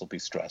that this will be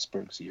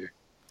Strasburg's year.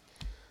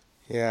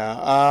 Yeah,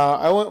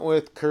 I went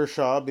with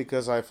Kershaw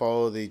because I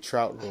follow the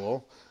Trout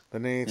rule.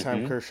 But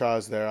anytime Kershaw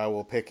is there, I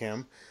will pick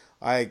him.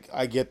 I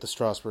get the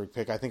Strasburg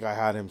pick. I think I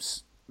had him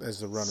as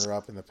the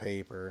runner-up in the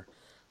paper.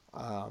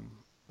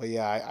 But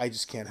yeah, I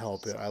just can't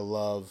help it. I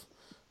love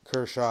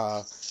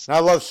Kershaw. And I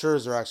love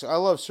Scherzer, actually. I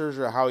love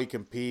Scherzer, how he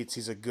competes.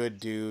 He's a good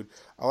dude.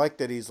 I like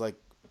that he's, like,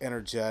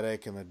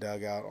 energetic in the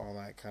dugout, all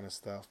that kind of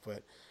stuff.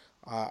 But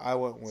I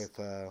went with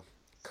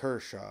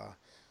Kershaw.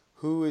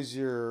 Who is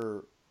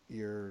your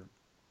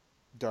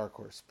dark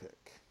horse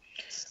pick?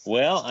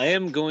 Well, I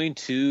am going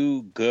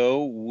to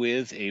go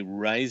with a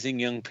rising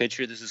young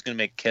pitcher. This is going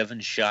to make Kevin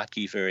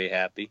Shockey very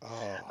happy.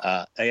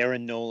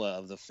 Aaron Nola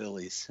of the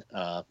Phillies.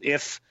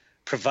 If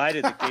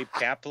provided that Gabe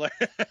Kapler.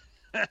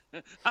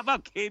 How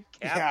about Gabe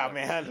Kapler? Yeah,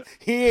 man,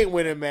 he ain't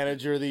winning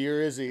Manager of the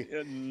Year, is he?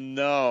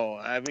 No,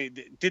 I mean,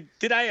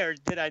 did I or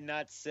did I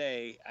not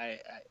say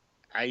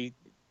I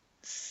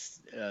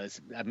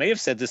may have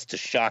said this to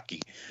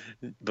Shockey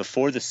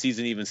before the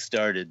season even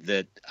started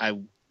that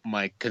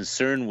my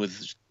concern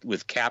with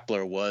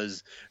Kapler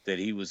was that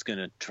he was going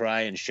to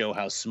try and show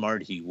how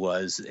smart he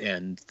was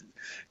and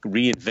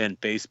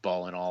reinvent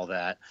baseball and all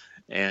that.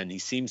 And he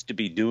seems to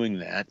be doing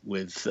that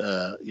with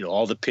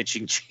all the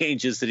pitching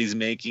changes that he's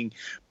making,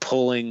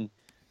 pulling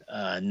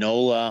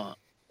Nola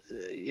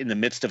in the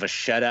midst of a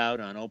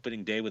shutout on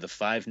opening day with a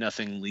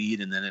 5-0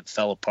 lead, and then it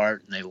fell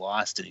apart and they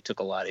lost, and he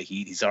took a lot of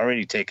heat. He's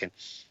already taken,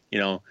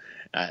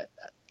 I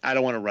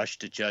don't want to rush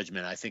to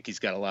judgment. I think he's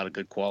got a lot of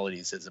good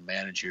qualities as a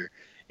manager,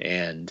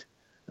 and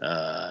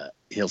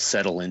he'll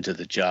settle into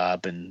the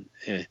job. And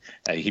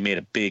he made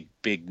a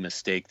big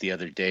mistake the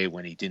other day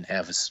when he didn't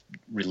have his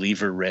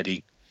reliever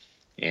ready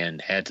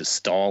and had to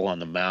stall on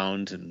the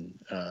mound,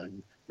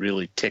 and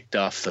really ticked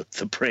off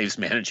the Braves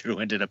manager, who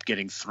ended up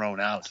getting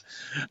thrown out,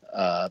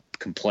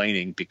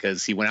 complaining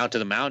because he went out to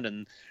the mound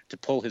and to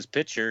pull his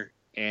pitcher,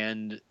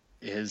 and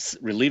his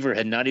reliever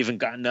had not even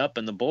gotten up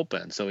in the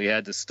bullpen, so he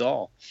had to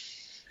stall.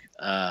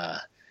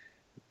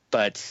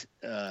 But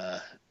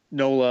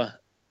Nola,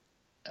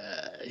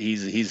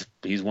 he's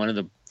one of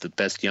the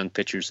best young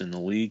pitchers in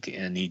the league,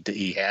 and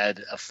he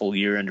had a full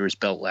year under his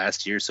belt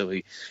last year, so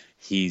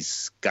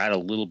he's got a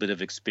little bit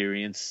of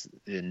experience,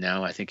 and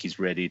now I think he's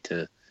ready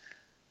to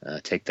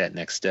take that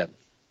next step.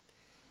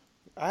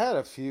 I had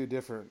a few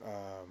different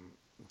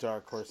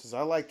dark horses.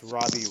 I liked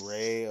Robbie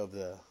Ray of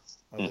the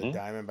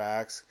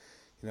Diamondbacks.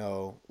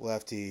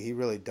 Lefty. He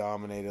really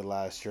dominated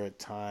last year at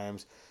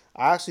times.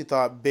 I actually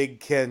thought Big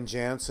Ken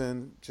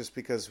Jansen, just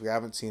because we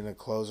haven't seen a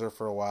closer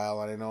for a while.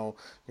 I know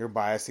you're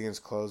biased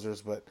against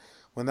closers, but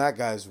when that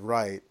guy's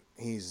right,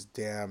 he's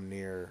damn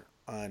near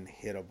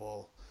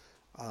unhittable.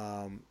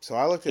 So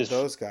I looked at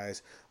those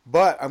guys.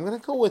 But I'm going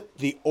to go with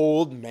the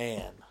old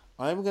man.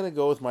 I'm going to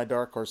go with my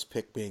dark horse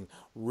pick being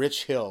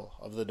Rich Hill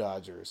of the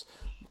Dodgers.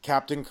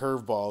 Captain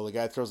Curveball. The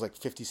guy throws like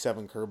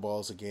 57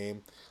 curveballs a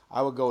game.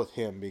 I would go with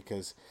him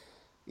because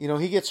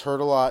he gets hurt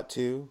a lot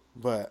too,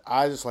 but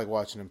I just like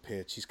watching him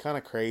pitch. He's kind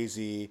of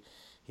crazy.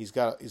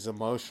 He's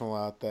emotional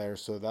out there,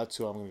 so that's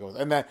who I'm going to go with.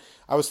 And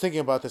I was thinking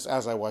about this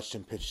as I watched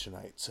him pitch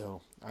tonight, so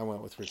I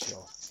went with Rich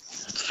Hill.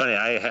 It's funny.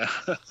 I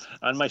have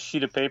on my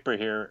sheet of paper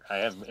here, I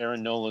have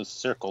Aaron Nola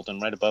circled,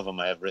 and right above him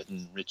I have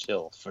written Rich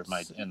Hill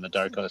in the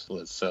dark horse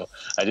list. So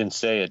I didn't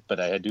say it, but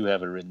I do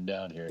have it written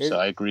down here. So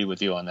I agree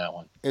with you on that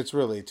one. It's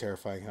really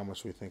terrifying how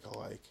much we think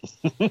alike.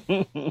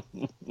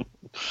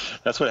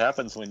 That's what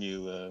happens when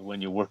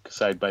you work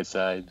side by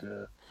side.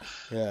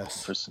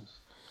 Yes.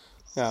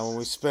 Yeah,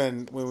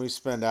 when we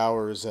spend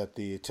hours at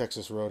the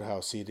Texas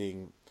Roadhouse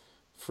eating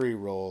free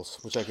rolls,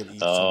 which I could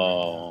eat.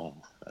 Oh,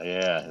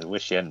 yeah. I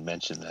wish you hadn't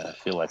mentioned that. I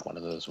feel like one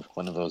of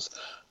those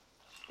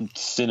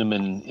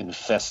cinnamon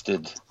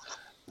infested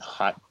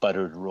hot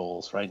buttered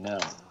rolls right now.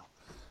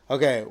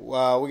 Okay,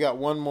 we got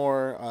one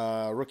more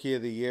Rookie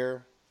of the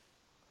Year.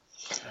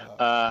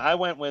 I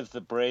went with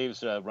the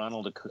Braves,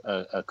 Ronald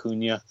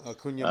Acuna.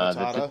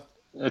 Matata.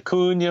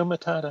 Acuna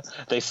Matata.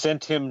 They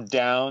sent him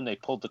down. They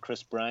pulled the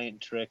Chris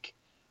Bryant trick.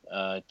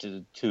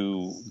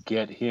 to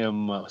get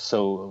him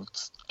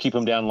keep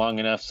him down long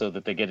enough so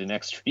that they get an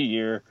extra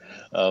year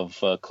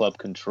of club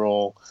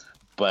control.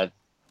 But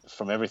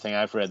from everything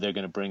I've read, they're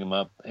going to bring him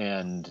up,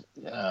 and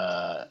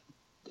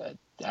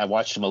I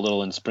watched him a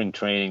little in spring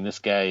training. This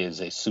guy is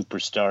a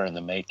superstar in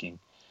the making,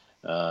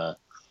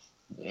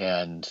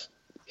 and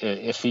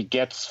if he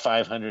gets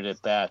 500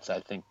 at bats, I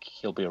think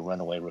he'll be a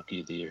runaway rookie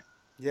of the year.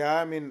 Yeah,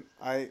 I mean,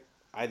 I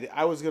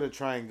was gonna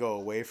try and go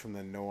away from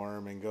the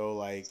norm and go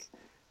like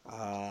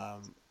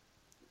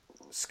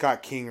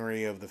Scott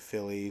Kingery of the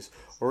Phillies,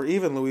 or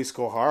even Luis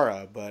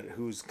Gohara, but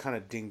who's kind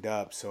of dinged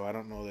up, so I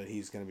don't know that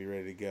he's gonna be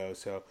ready to go.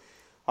 So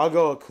I'll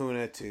go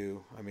Acuna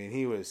too. I mean,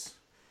 he was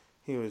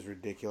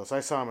ridiculous.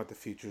 I saw him at the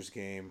Futures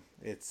game.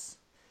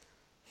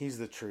 He's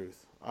the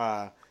truth.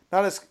 Not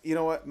as you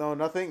know what? No,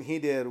 nothing he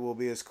did will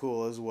be as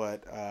cool as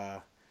what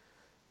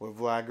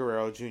Vlad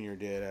Guerrero Jr.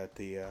 did at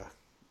the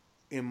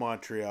in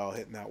Montreal,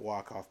 hitting that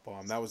walk-off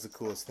bomb. That was the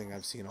coolest thing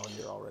I've seen all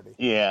year already.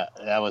 Yeah,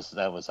 that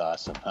was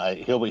awesome.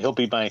 He'll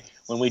be my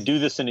when we do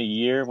this in a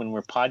year when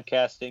we're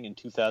podcasting in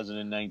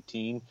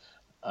 2019.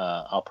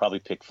 I'll probably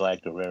pick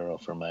Vlad Guerrero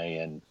for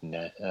my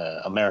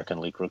American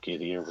League Rookie of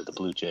the Year with the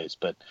Blue Jays,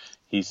 but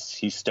he's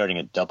starting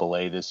at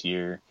Double-A this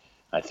year.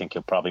 I think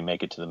he'll probably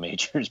make it to the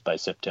majors by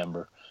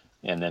September,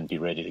 and then be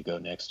ready to go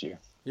next year.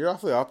 You're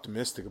awfully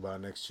optimistic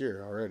about next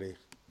year already.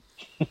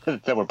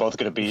 That we're both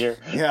going to be here.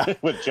 Yeah.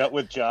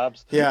 with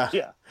jobs. Yeah.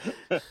 Yeah.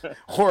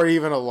 Or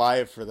even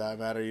alive for that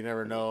matter. You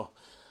never know.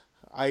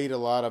 I eat a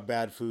lot of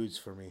bad foods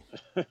for me.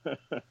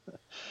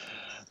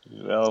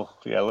 Well,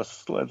 yeah.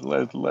 Let's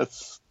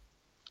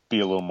be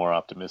a little more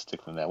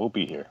optimistic than that. We'll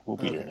be here. We'll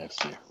be here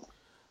next year.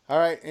 All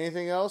right.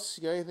 Anything else?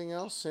 You got anything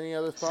else? Any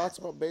other thoughts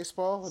about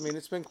baseball? I mean,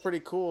 it's been pretty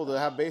cool to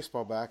have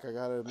baseball back. I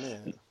gotta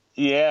admit.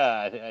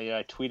 Yeah,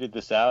 I tweeted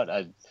this out.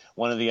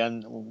 One of the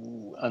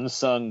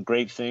unsung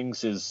great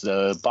things is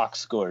box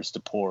scores to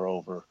pour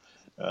over.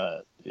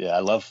 Yeah,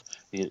 I love,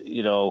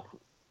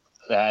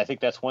 I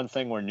think that's one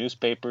thing where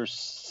newspapers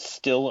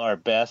still are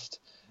best.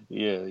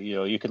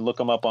 You can look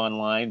them up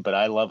online, but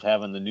I love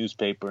having the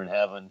newspaper and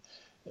having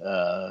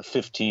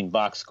 15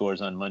 box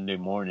scores on Monday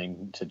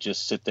morning to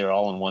just sit there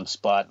all in one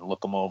spot and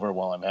look them over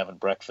while I'm having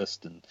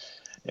breakfast,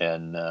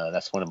 and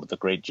that's one of the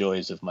great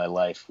joys of my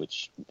life,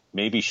 which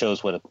maybe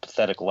shows what a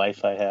pathetic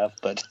life I have,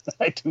 but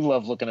I do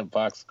love looking at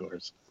box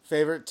scores.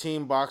 Favorite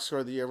team box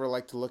score that you ever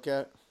like to look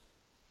at?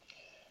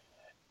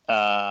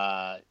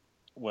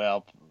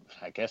 Well,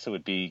 I guess it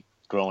would be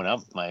growing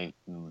up,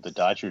 the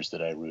Dodgers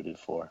that I rooted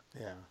for.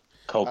 Yeah.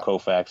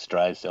 Koufax,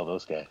 Drysdale,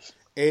 those guys.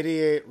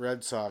 88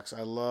 Red Sox.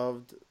 I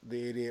loved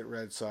the 88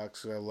 Red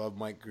Sox because I love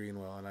Mike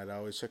Greenwell, and I'd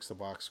always check the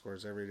box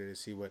scores every day to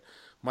see what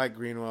Mike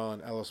Greenwell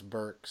and Ellis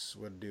Burks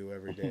would do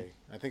every day.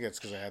 I think that's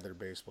because I had their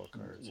baseball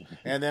cards.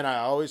 And then I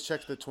always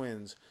checked the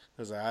Twins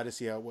because I had to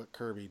see what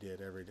Kirby did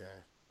every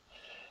day.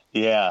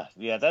 Yeah,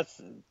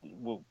 that's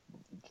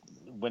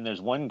when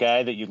there's one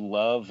guy that you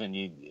love and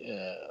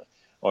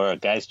or a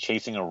guy's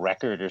chasing a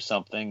record or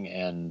something,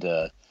 and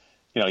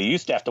you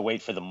used to have to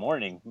wait for the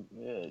morning.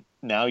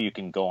 Now you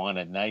can go on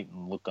at night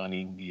and look on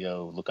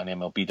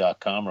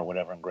MLB.com or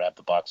whatever and grab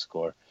the box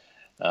score.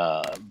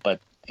 But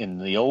in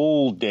the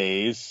old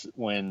days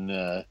when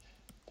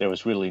there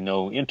was really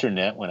no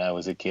internet when I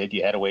was a kid,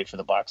 you had to wait for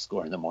the box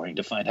score in the morning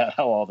to find out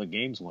how all the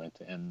games went.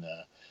 And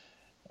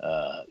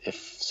if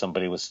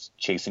somebody was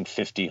chasing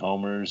 50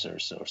 homers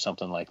or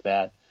something like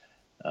that,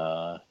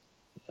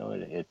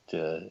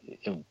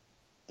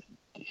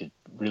 it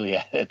really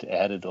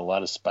added a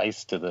lot of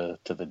spice to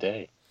the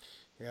day.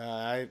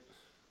 Yeah,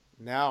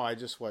 I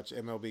just watch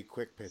MLB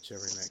Quick Pitch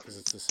every night because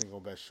it's the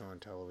single best show on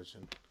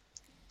television.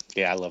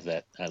 Yeah, I love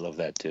that. I love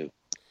that too.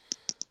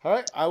 All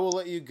right, I will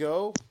let you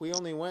go. We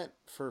only went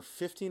for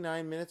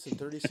 59 minutes and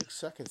 36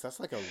 seconds. That's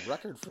like a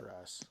record for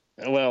us.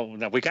 Well,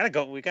 no, we gotta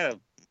go. We gotta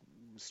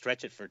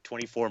stretch it for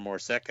 24 more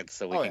seconds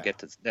so we can get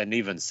to an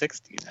even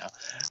 60 now.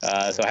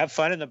 So have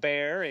fun in the Bay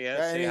Area.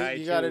 Yeah, say hi you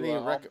to, got any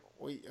record?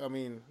 I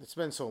mean, it's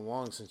been so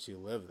long since you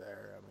lived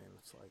there. I mean,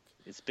 it's like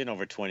it's been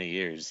over 20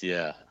 years.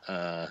 Yeah.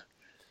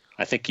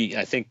 I think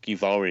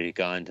you've already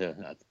gone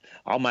to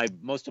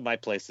most of my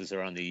places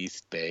are on the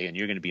East Bay, and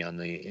you're going to be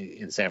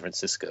in San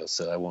Francisco,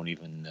 so I won't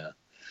even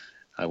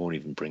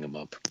bring them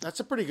up. That's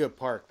a pretty good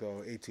park,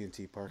 though.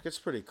 AT&T Park. It's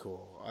pretty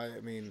cool. I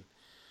mean,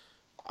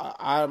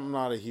 I'm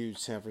not a huge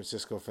San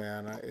Francisco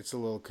fan. It's a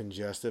little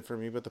congested for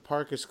me, but the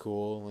park is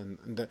cool,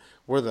 and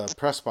where the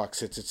press box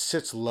sits, it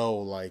sits low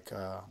like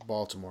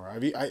Baltimore.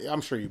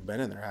 I'm sure you've been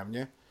in there, haven't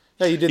you?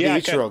 Yeah, you did the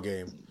Ichiro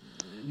game.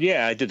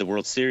 Yeah, I did the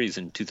World Series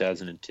in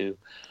 2002.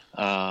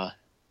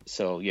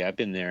 So yeah, I've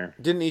been there.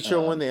 Didn't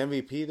Ichiro win the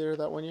MVP there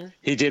that one year?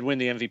 He did win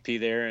the MVP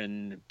there,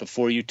 and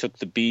before you took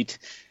the beat,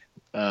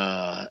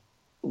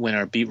 when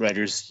our beat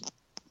writers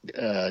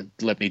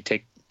let me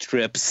take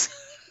trips.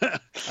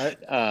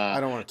 I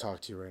don't want to talk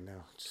to you right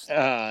now.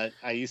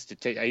 I used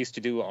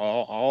to do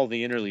all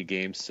the interleague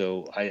games,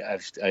 so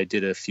I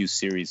did a few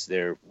series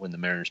there when the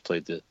Mariners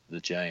played the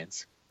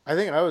Giants. I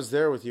think I was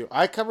there with you.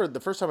 I covered the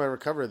first time I ever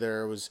covered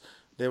there was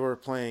they were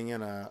playing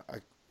in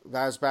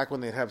that was back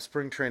when they'd have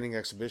spring training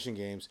exhibition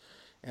games.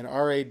 And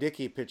R.A.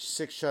 Dickey pitched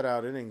 6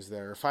 shutout innings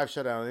there, or 5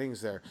 shutout innings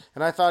there.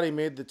 And I thought he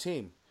made the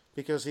team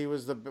because he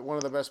was one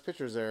of the best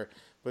pitchers there.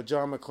 But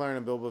John McLaren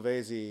and Bill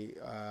Bavasi,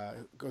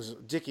 because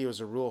Dickey was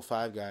a Rule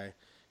 5 guy,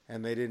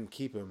 and they didn't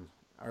keep him.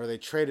 Or they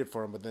traded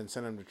for him, but then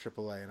sent him to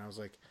AAA. And I was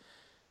like,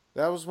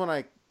 that was when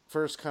I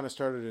first kind of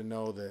started to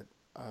know that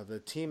the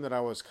team that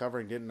I was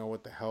covering didn't know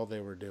what the hell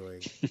they were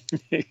doing.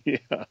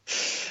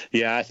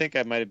 Yeah. I think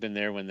I might have been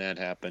there when that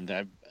happened.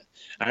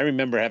 I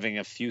remember having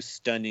a few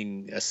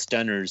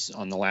stunners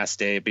on the last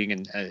day, being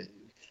in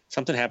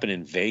something happened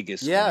in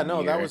Vegas. Yeah,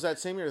 no, that was that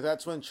same year.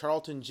 That's when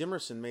Charlton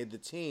Jimerson made the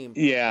team.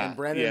 Yeah, and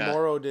Brandon yeah.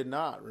 Morrow did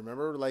not.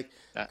 Remember,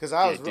 because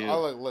I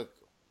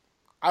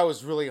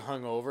was really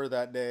hungover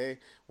that day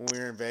when we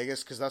were in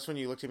Vegas. Because that's when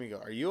you looked at me and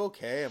go, "Are you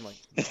okay?" I'm like,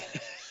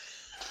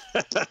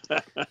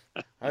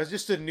 I was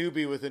just a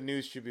newbie with a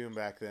News Tribune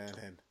back then,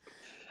 and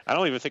I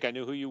don't even think I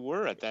knew who you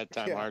were at that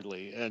time, Yeah.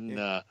 hardly.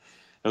 And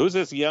who's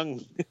this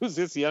young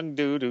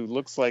dude who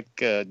looks like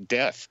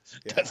Death?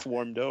 Yeah. Death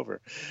warmed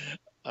over.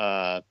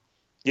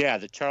 Yeah,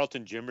 the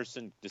Charlton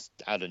Jimerson just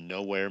out of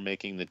nowhere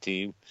making the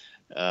team.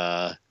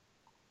 And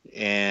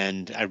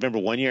I remember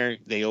one year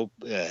they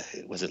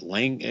was it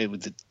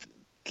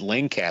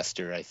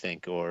Lancaster, I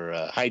think, or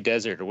High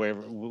Desert, or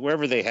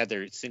wherever they had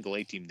their single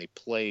A team. They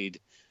played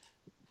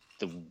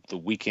the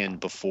weekend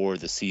before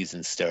the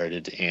season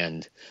started,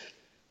 and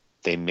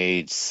they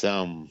made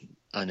some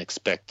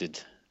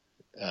unexpected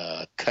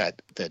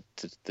cut that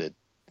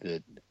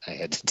I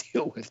had to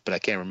deal with, but I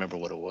can't remember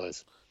what it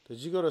was. Did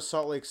you go to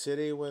Salt Lake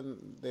City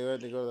when they had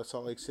to go to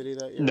Salt Lake City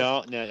that year?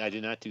 No, I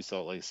did not do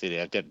Salt Lake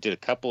City. I did a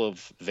couple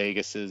of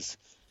Vegases,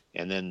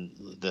 and then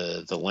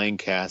the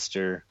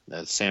Lancaster,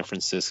 San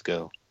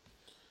Francisco.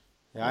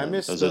 Yeah,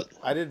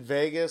 I did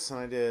Vegas and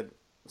I did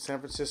San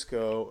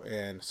Francisco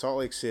and Salt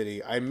Lake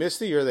City. I missed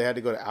the year they had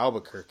to go to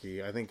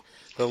Albuquerque. I think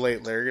the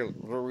late Larry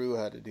LaRue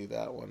had to do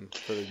that one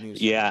for the news.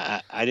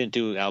 Yeah, I didn't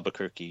do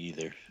Albuquerque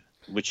either,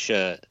 which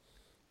I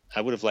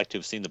would have liked to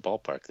have seen the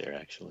ballpark there,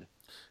 actually.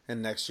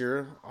 And next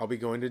year I'll be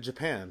going to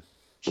Japan.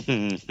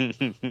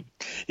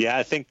 Yeah,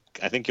 I think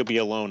you'll be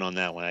alone on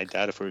that one. I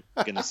doubt if we're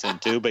going to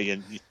send two, but you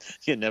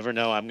never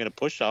know. I'm going to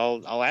push.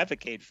 I'll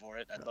advocate for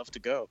it. I'd love to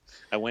go.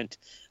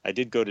 I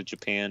did go to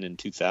Japan in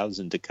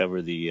 2000 to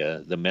cover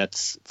the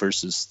Mets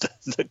versus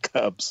the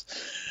Cubs.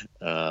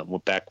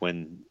 Back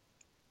when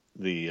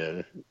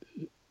the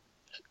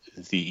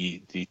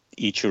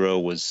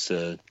Ichiro was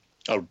a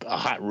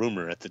hot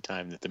rumor at the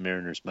time that the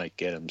Mariners might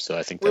get him. So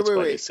I think that's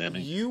why they sent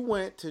me. You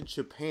went to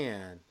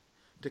Japan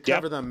to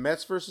cover the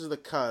Mets versus the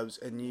Cubs,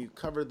 and you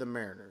covered the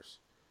Mariners.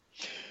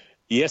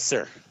 Yes,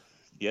 sir.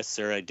 Yes,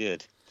 sir, I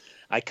did.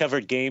 I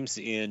covered games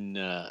in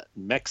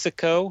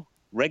Mexico,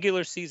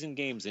 regular season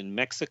games in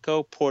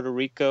Mexico, Puerto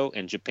Rico,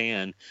 and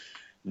Japan,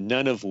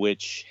 none of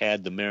which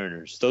had the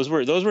Mariners. Those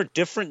were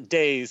different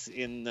days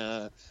in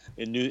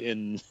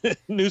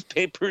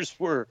newspapers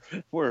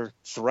were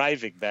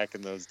thriving back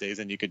in those days,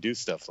 and you could do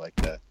stuff like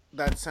that.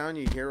 That sound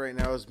you hear right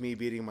now is me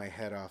beating my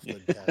head off the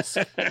desk.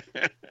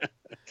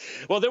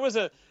 Well, there was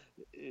the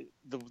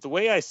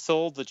way I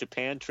sold the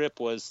Japan trip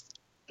was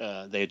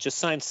they had just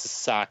signed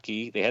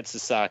Sasaki. They had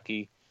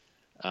Sasaki.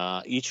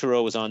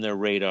 Ichiro was on their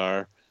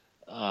radar.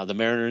 The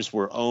Mariners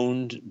were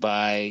owned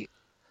by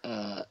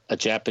a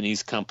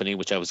Japanese company,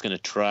 which I was going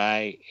to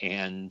try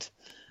and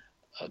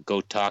go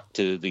talk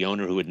to the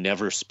owner who had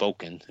never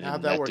spoken.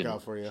 How'd that work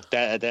out for you?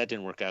 That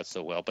didn't work out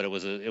so well, but it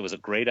was a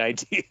great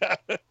idea.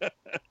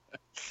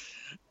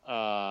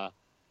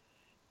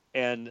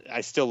 And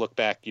I still look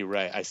back. You're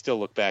right. I still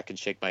look back and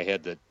shake my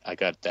head that I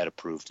got that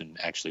approved and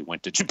actually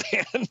went to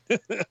Japan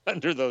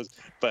under those.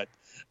 But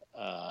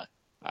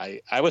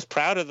I was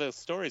proud of the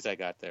stories I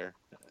got there.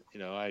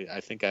 I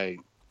think I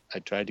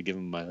tried to give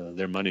them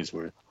their money's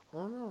worth.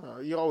 Well, no,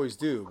 you always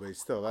do, but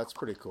still, that's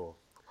pretty cool.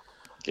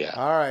 Yeah.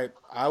 All right,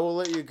 I will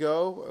let you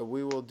go.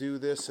 We will do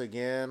this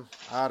again.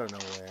 I don't know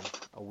when,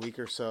 a week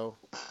or so,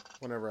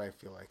 whenever I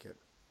feel like it.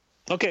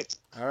 Okay.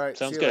 All right.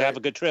 Sounds good. Have a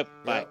good trip.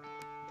 Yep. Bye.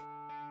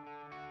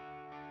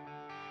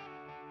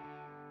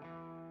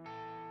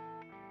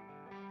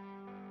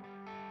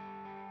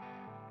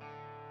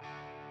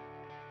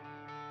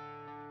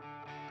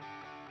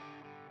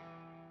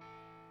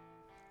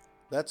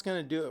 That's going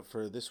to do it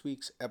for this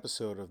week's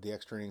episode of the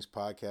Extra Innings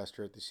Podcast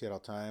here at the Seattle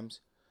Times.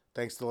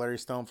 Thanks to Larry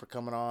Stone for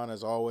coming on,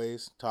 as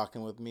always,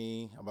 talking with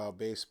me about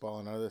baseball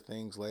and other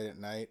things late at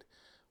night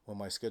when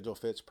my schedule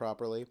fits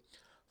properly.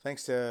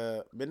 Thanks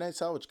to Midnight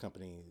Salvage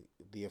Company,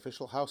 the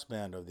official house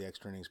band of the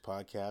Extra Innings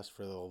Podcast,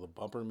 for all the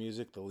bumper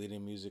music, the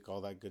leading music,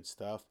 all that good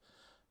stuff.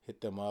 Hit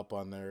them up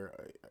on their,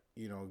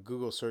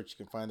 Google search.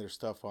 You can find their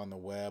stuff on the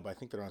web. I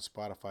think they're on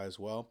Spotify as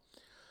well.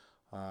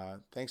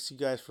 Thanks to you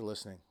guys for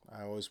listening.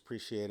 I always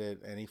appreciate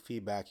it. Any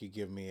feedback you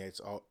give me,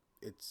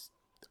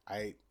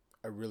 I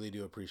really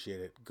do appreciate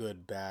it.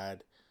 Good,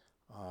 bad,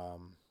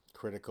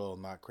 critical,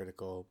 not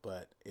critical,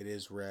 but it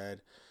is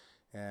read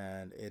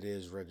and it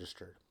is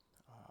registered.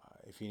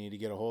 If you need to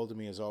get a hold of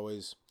me, as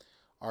always,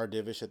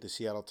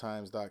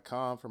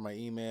 rdivish@theseattletimes.com for my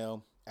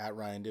email. at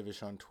Ryan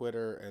Divish on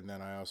Twitter, and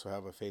then I also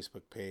have a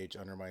Facebook page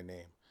under my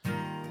name.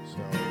 So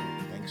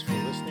thanks for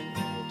listening,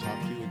 and we'll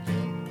talk to you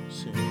again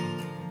soon.